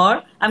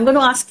more, I'm going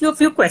to ask you a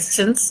few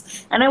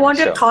questions, and I want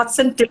your thoughts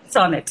and tips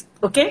on it.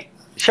 Okay?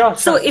 Sure.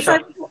 So if I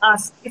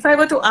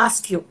were to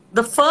ask you,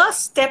 the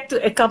first step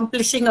to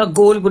accomplishing a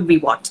goal would be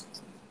what?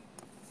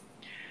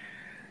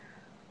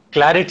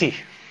 Clarity.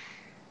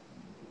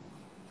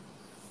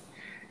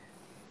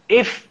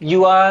 If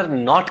you are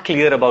not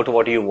clear about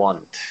what you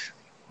want,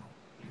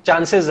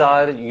 chances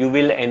are you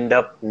will end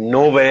up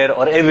nowhere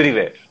or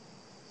everywhere.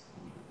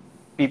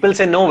 People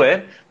say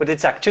nowhere, but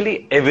it's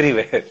actually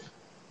everywhere.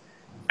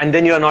 And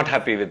then you are not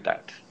happy with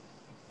that.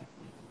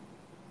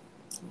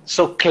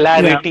 So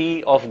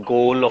clarity of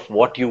goal, of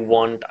what you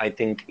want, I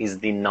think is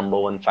the number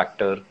one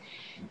factor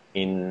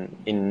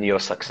in your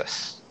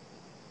success.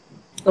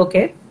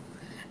 Okay.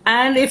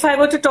 And if I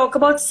were to talk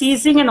about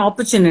seizing an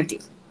opportunity,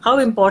 how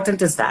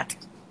important is that?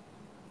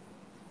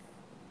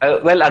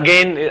 Well,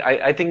 again,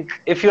 I think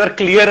if you are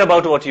clear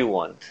about what you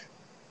want,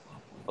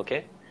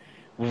 okay,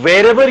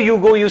 wherever you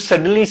go, you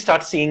suddenly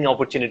start seeing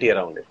opportunity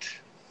around it.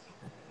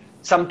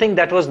 Something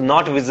that was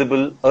not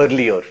visible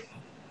earlier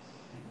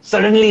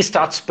suddenly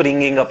starts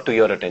springing up to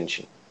your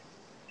attention.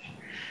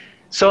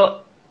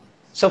 So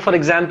for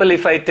example,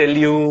 if I tell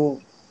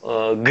you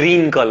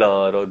green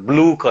color or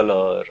blue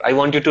color, I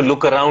want you to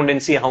look around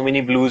and see how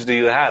many blues do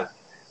you have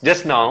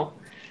just now.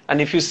 And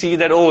if you see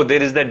that, oh,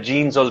 there is that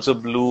jeans also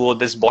blue, or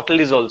this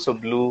bottle is also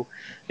blue,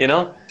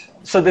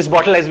 so this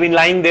bottle has been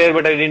lying there,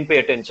 but I didn't pay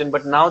attention.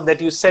 But now that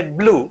you said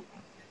blue,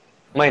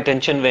 my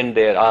attention went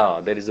there.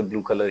 There is a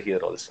blue color here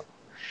also.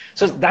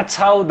 So that's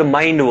how the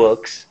mind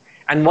works.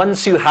 And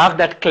once you have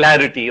that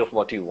clarity of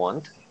what you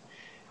want,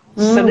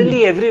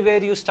 suddenly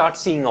everywhere you start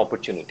seeing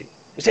opportunity.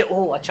 You say,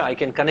 oh, acha, I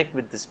can connect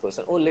with this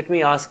person. Oh, let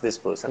me ask this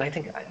person. I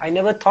think I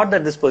never thought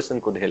that this person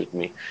could help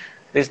me.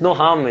 There's no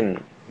harm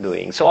in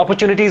doing. So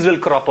opportunities will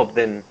crop up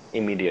then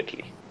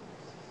immediately.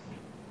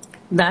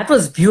 That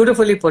was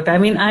beautifully put. I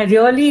mean, I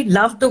really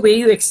loved the way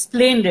you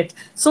explained it.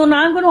 So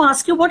now I'm going to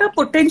ask you, what are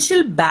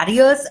potential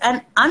barriers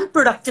and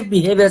unproductive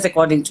behaviors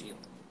according to you?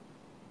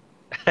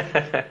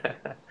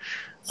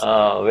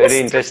 Very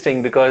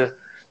interesting, because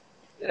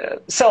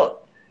so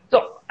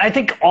I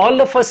think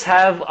all of us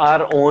have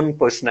our own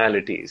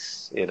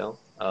personalities,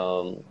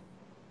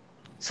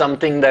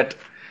 something that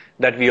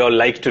we all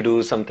like to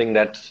do, something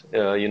that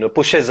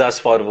pushes us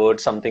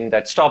forward, something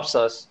that stops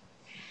us.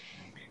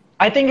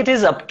 I think it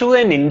is up to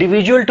an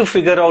individual to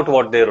figure out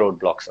what their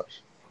roadblocks are.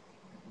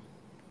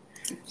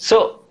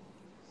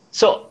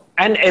 So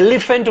an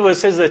elephant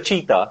versus a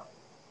cheetah,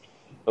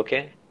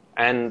 okay?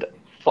 And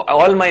for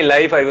all my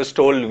life, I was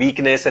told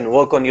weakness and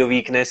work on your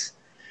weakness.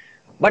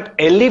 But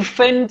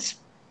elephant's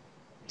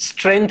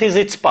strength is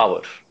its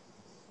power.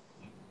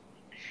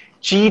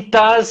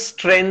 Cheetah's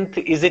strength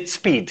is its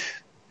speed.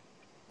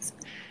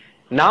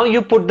 Now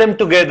you put them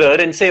together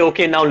and say,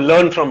 okay, now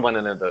learn from one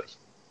another.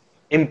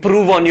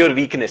 Improve on your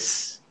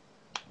weakness.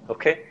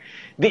 Okay?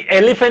 The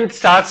elephant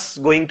starts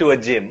going to a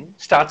gym,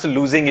 starts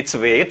losing its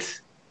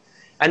weight,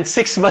 and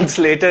 6 months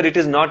later, it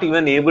is not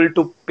even able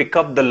to pick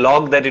up the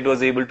log that it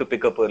was able to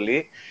pick up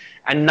early.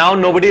 And now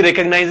nobody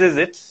recognizes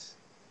it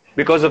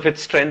because of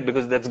its strength,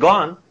 because that's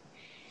gone.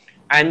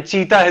 And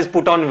cheetah has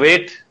put on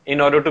weight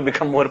in order to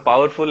become more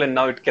powerful, and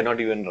now it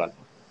cannot even run.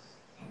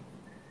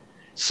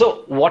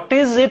 So what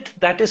is it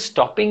that is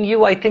stopping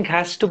you, I think,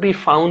 has to be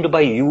found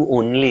by you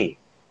only.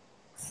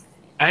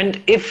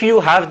 And if you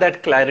have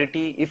that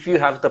clarity, if you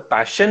have the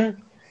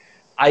passion,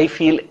 I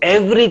feel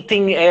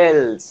everything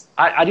else.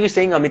 Are you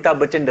saying Amitabh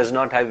Bachchan does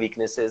not have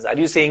weaknesses? Are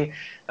you saying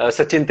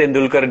Sachin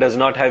Tendulkar does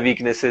not have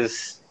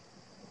weaknesses?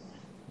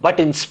 But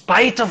in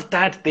spite of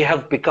that, they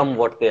have become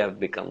what they have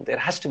become. There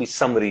has to be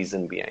some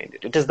reason behind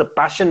it. It is the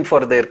passion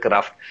for their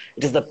craft.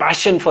 It is the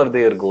passion for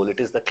their goal. It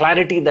is the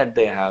clarity that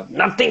they have.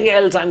 Nothing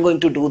else. I'm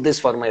going to do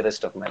this for my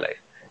rest of my life.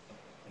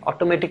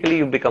 Automatically,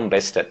 you become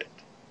best at it.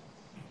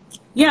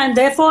 Yeah, and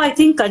therefore, I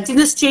think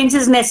continuous change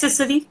is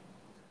necessary.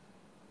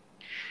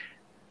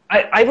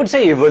 I would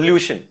say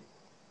evolution.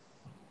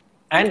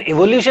 And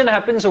evolution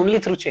happens only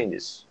through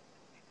changes.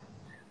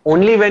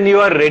 Only when you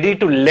are ready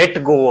to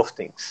let go of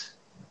things.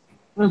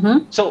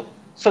 Mm-hmm.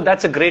 So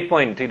that's a great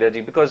point,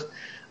 Dhiraji, because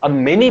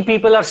many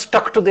people are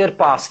stuck to their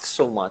past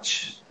so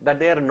much that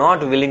they are not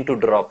willing to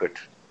drop it.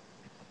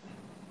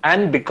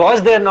 And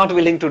because they are not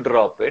willing to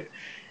drop it,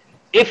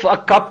 if a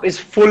cup is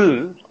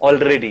full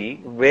already,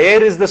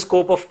 where is the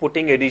scope of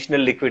putting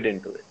additional liquid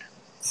into it?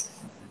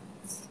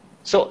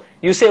 So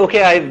you say,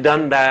 okay, I've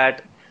done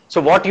that. So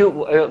what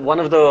one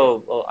of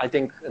the, I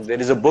think there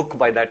is a book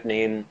by that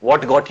name,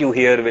 What Got You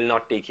Here Will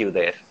Not Take You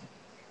There.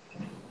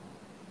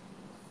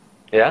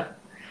 Yeah.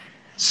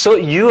 So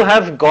you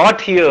have got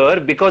here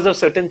because of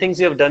certain things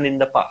you have done in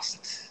the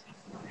past.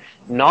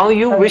 Now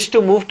you wish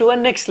to move to a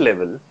next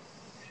level.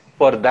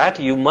 For that,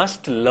 you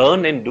must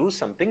learn and do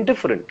something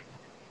different.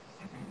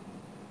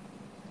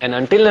 And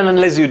until and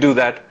unless you do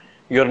that,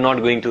 you're not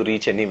going to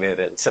reach anywhere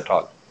else at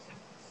all.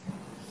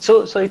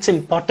 So it's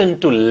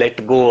important to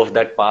let go of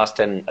that past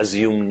and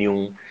assume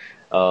new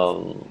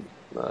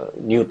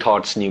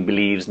thoughts, new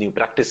beliefs, new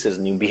practices,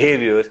 new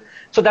behaviors.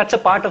 So that's a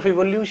part of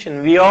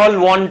evolution. We all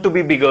want to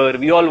be bigger.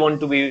 We all want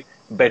to be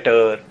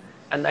better.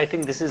 And I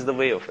think this is the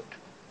way of it.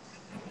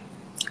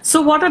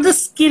 So what are the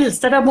skills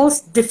that are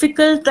most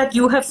difficult that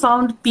you have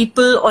found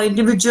people or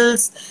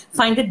individuals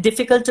find it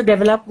difficult to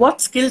develop?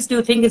 What skills do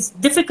you think is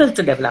difficult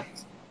to develop?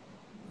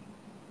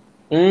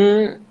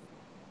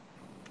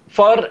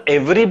 For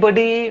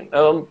everybody,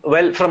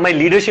 well, from my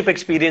leadership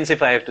experience,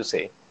 if I have to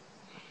say,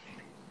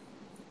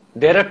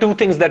 there are two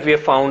things that we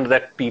have found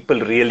that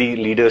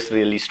leaders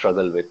really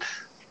struggle with.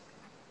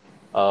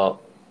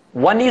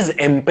 One is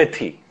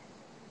empathy.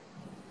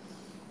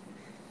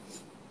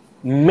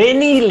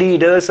 Many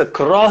leaders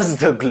across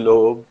the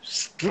globe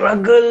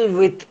struggle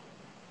with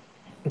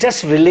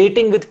just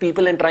relating with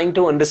people and trying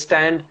to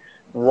understand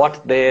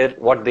what they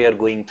are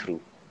going through.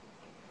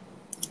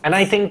 And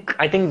I think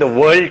the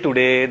world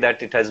today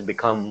that it has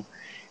become,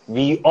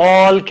 we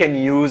all can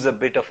use a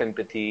bit of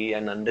empathy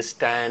and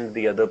understand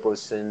the other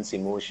person's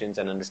emotions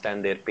and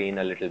understand their pain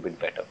a little bit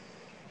better.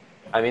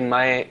 I mean,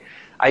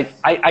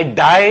 I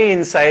die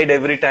inside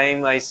every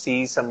time I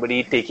see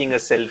somebody taking a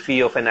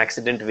selfie of an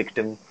accident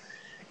victim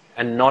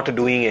and not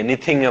doing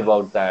anything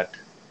about that.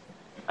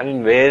 I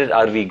mean, where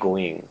are we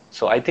going?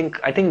 So I think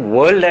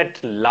world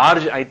at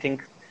large, I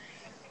think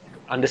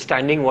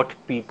understanding what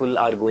people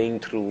are going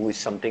through is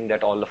something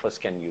that all of us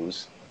can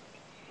use.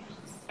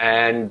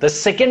 And the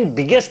second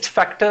biggest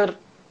factor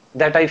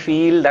that I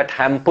feel that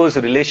hampers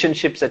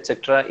relationships,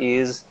 etc.,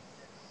 is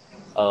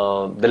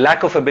the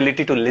lack of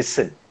ability to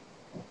listen.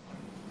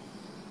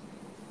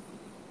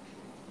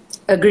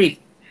 Agree.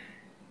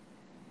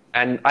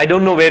 And I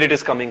don't know where it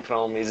is coming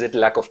from. Is it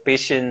lack of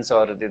patience,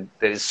 or there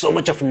is so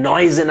much of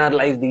noise in our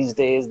life these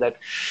days that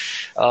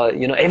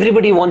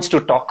everybody wants to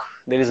talk.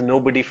 There is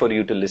nobody for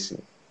you to listen.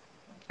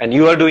 And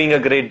you are doing a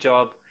great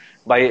job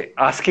by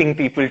asking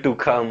people to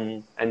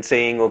come and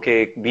saying,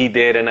 okay, be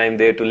there and I'm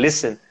there to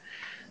listen.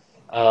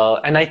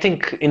 And I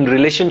think in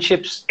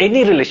relationships,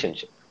 any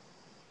relationship,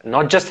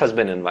 not just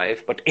husband and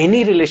wife, but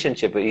any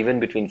relationship, even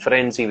between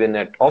friends, even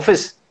at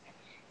office,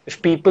 if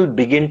people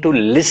begin to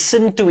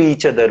listen to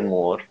each other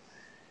more,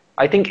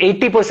 I think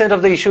 80%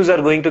 of the issues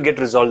are going to get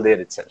resolved there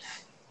itself.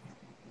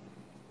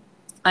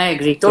 I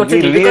agree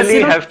totally. So we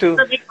really have to.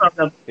 This is a big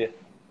problem. Yeah.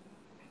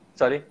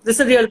 Sorry? This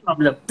is a real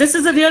problem. This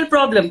is a real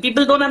problem.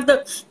 People don't have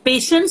the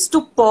patience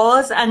to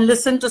pause and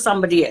listen to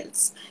somebody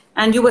else.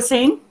 And you were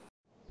saying?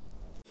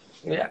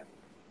 Yeah,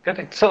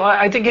 correct. So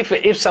I think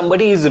if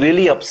somebody is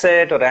really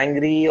upset or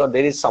angry, or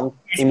there is some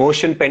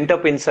emotion pent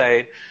up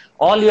inside,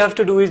 all you have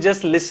to do is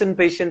just listen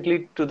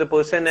patiently to the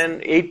person,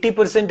 and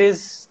 80%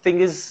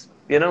 is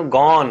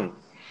gone.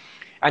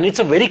 And it's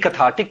a very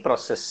cathartic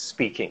process,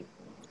 speaking.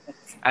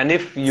 And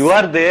if you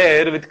are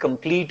there with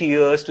complete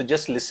ears to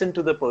just listen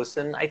to the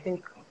person, I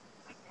think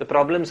the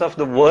problems of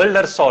the world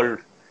are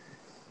solved.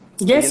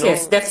 Yes,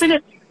 yes,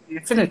 definitely.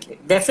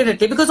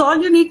 Because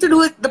all you need to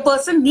do is, the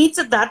person needs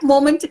at that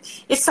moment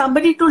is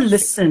somebody to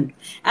listen.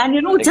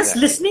 And just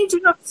listening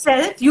to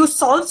yourself, you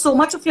solve so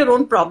much of your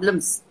own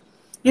problems.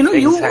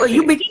 Exactly.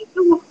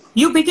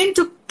 You begin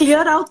to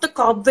clear out the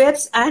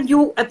cobwebs, and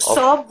you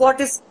absorb what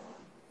is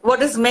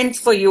meant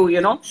for you,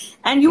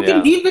 and you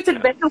can deal with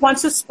it better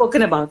once you've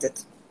spoken about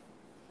it.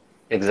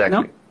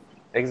 Exactly.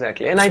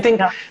 Exactly. And I think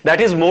that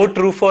is more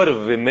true for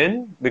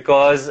women,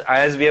 because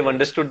as we have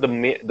understood,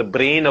 the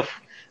brain of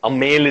a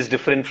male is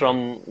different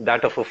from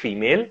that of a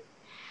female.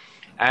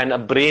 And a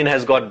brain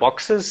has got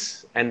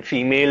boxes, and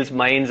females'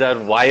 minds are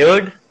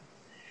wired.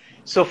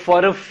 So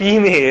for a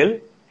female,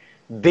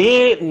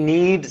 they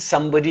need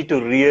somebody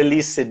to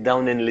really sit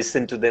down and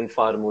listen to them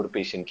far more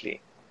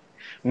patiently.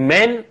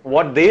 Men,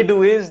 what they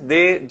do is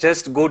they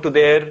just go to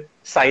their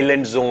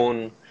silent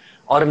zone,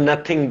 or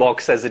nothing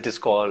box as it is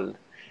called.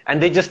 And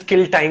they just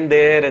kill time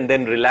there and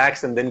then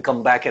relax and then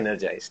come back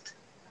energized.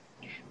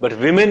 But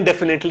women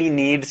definitely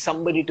need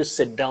somebody to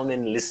sit down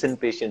and listen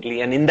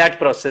patiently. And in that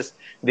process,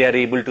 they are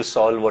able to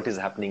solve what is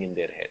happening in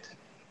their head.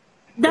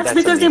 That's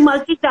because they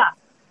multitask.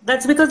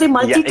 That's because they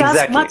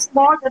multitask much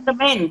more than the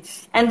men.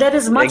 And there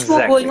is much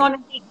more going on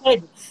in their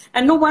head.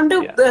 And no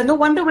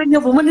wonder when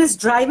your woman is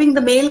driving, the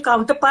male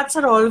counterparts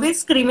are always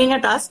screaming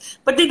at us,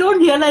 but they don't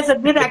realize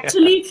that we're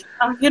actually,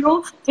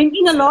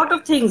 thinking a lot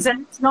of things.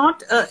 And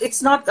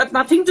it's not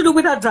nothing to do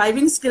with our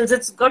driving skills.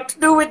 It's got to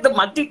do with the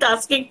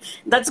multitasking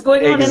that's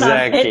going on in our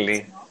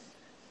head.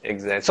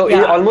 Exactly.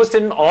 So almost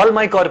in all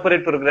my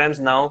corporate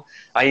programs now,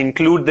 I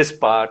include this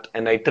part,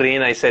 and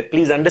I said,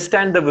 please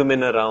understand the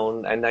women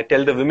around. And I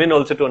tell the women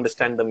also to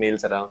understand the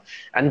males around.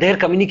 And their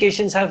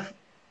communications have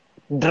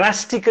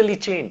drastically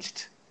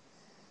changed.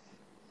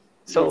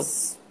 So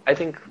I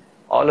think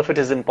all of it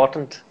is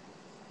important.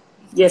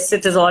 Yes,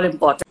 it is all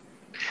important.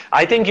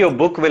 I think your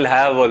book will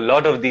have a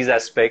lot of these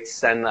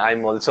aspects, and I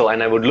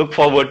would look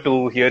forward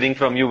to hearing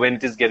from you when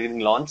it is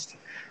getting launched.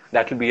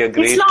 That will be a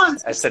great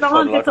asset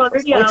for a lot of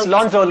us. It's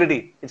launched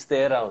already. It's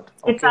there out.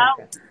 It's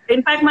out.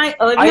 In fact, my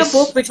earlier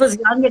book, which was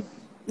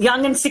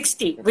Young and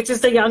 60, which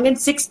is the Young and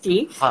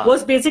 60,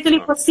 was basically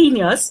for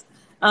seniors,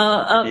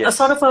 a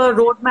sort of a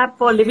roadmap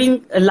for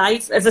living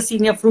life as a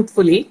senior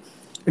fruitfully.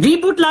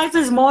 Reboot Life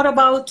is more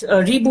about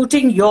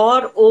rebooting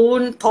your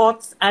own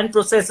thoughts and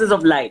processes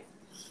of life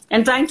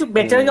and trying to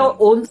better your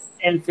own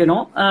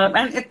self,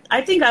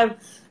 I think I've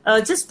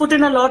just put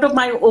in a lot of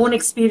my own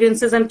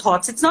experiences and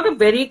thoughts. It's not a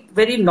very,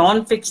 very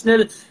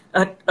non-fictional,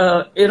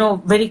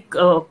 very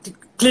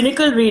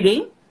clinical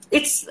reading.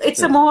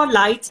 It's a more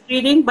light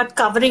reading, but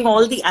covering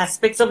all the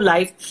aspects of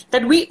life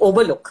that we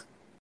overlook.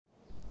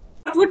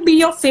 What would be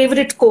your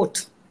favorite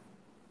quote?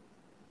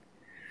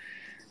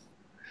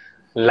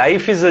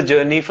 Life is a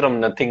journey from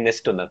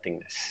nothingness to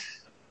nothingness.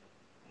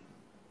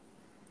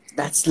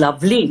 That's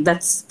lovely.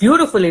 That's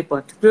beautifully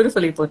put.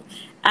 Beautifully put.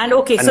 And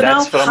okay, and so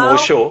that's now from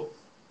Osho.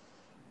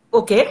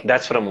 Okay.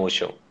 That's from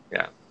Osho.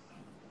 Yeah.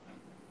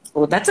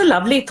 Oh, that's a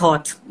lovely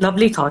thought.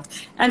 Lovely thought.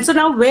 And so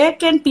now where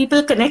can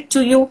people connect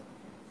to you?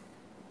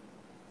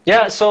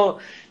 Yeah, so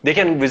they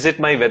can visit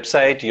my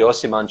website,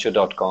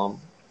 yoursimanshu.com,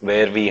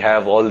 where we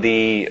have all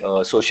the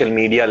social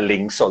media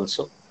links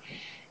also.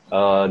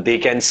 They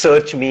can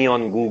search me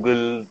on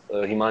Google,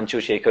 Himanshu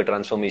Shekhar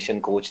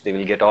Transformation Coach. They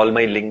will get all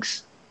my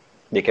links.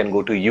 They can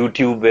go to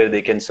YouTube where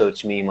they can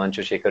search me,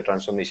 Himanshu Shekhar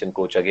Transformation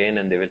Coach again,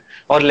 and they will,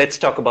 or Let's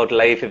Talk About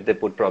Life, if they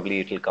put,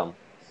 probably it will come.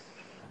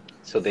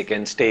 So they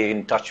can stay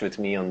in touch with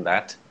me on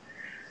that.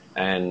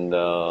 And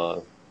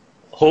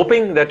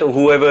hoping that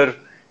whoever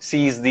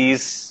sees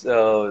this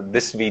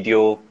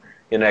video,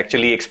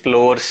 actually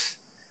explores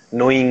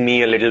knowing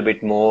me a little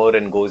bit more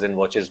and goes and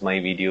watches my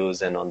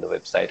videos and on the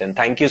website. And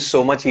thank you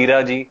so much,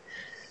 Hira ji,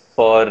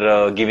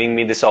 for giving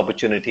me this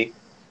opportunity.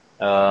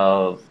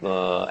 The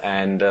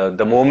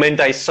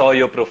moment I saw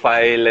your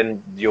profile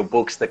and your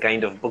books, the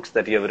kind of books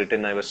that you have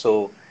written, I was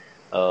so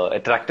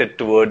attracted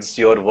towards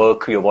your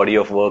work, your body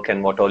of work,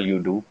 and what all you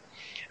do.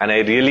 And I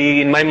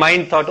really, in my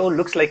mind, thought, oh,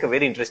 looks like a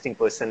very interesting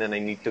person, and I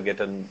need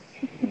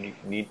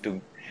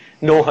to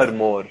know her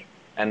more.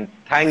 And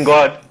thank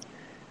God,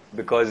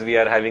 because we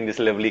are having this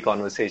lovely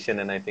conversation,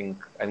 and I think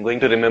I'm going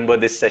to remember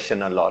this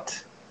session a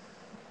lot.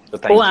 So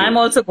thank you. I'm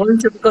also going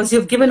to, because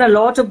you've given a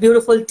lot of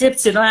beautiful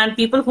tips, and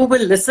people who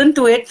will listen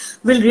to it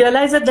will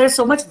realize that there's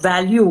so much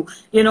value,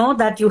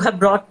 that you have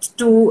brought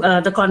to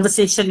the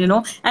conversation,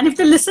 and if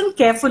they listen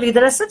carefully,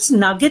 there are such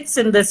nuggets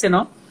in this,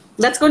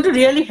 that's going to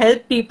really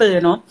help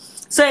people,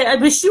 So I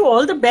wish you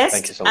all the best.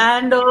 Thank you so much.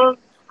 And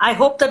I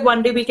hope that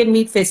one day we can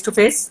meet face to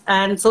face.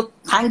 And so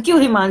thank you,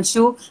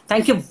 Himanshu.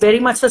 Thank you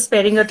very much for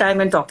sparing your time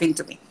and talking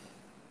to me.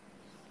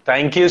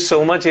 Thank you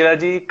so much,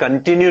 Hiraji.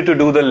 Continue to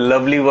do the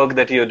lovely work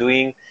that you're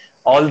doing.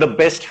 All the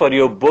best for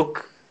your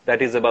book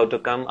that is about to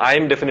come.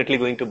 I'm definitely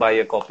going to buy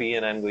a copy,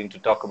 and I'm going to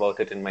talk about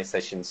it in my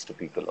sessions to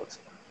people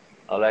also.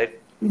 All right?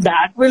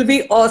 That will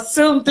be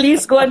awesome.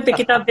 Please go and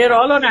pick it up. They're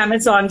all on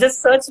Amazon.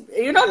 Just search,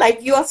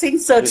 like you are saying,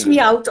 search me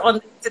out on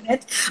the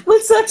internet. Well,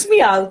 search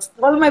me out.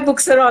 All my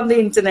books are on the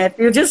internet.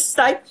 You just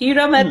type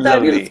Hira Mehta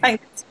and you'll find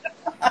it.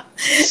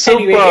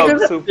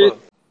 Superb.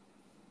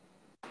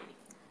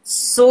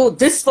 So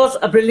this was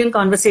a brilliant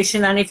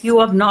conversation, and if you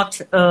have not,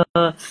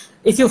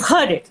 if you've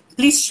heard it,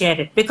 please share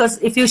it, because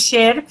if you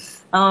share,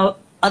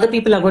 other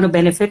people are going to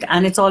benefit,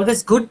 and it's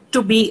always good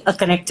to be a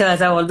connector.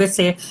 As I always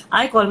say,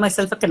 I call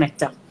myself a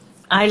connector.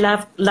 I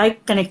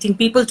like connecting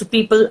people to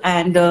people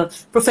and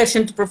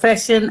profession to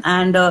profession,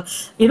 and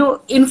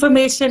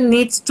information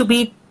needs to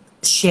be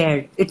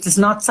shared. It is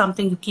not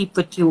something you keep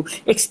with you.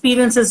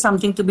 Experience is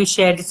something to be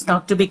shared. It's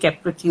not to be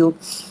kept with you.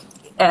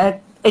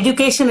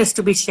 Education is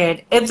to be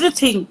shared.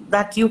 Everything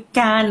that you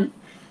can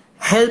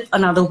help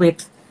another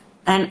with.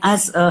 And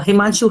as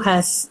Himanshu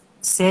has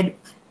said,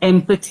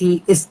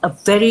 empathy is a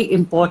very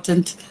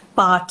important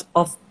part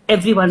of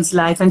everyone's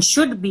life and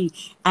should be.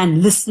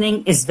 And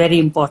listening is very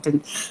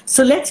important.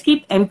 So let's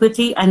keep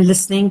empathy and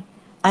listening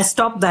as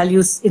top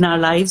values in our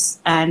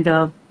lives.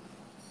 And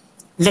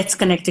let's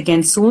connect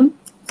again soon.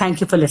 Thank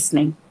you for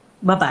listening.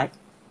 Bye-bye.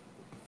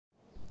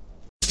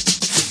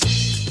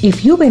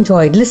 If you've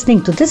enjoyed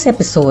listening to this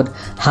episode,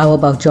 how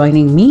about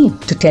joining me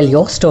to tell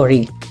your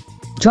story?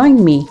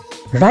 Join me,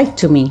 write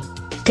to me,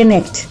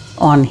 connect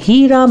on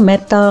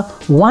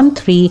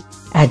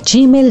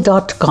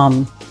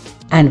hiramehta13@gmail.com,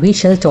 and we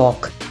shall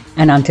talk.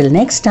 And until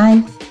next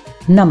time,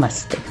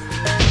 namaste.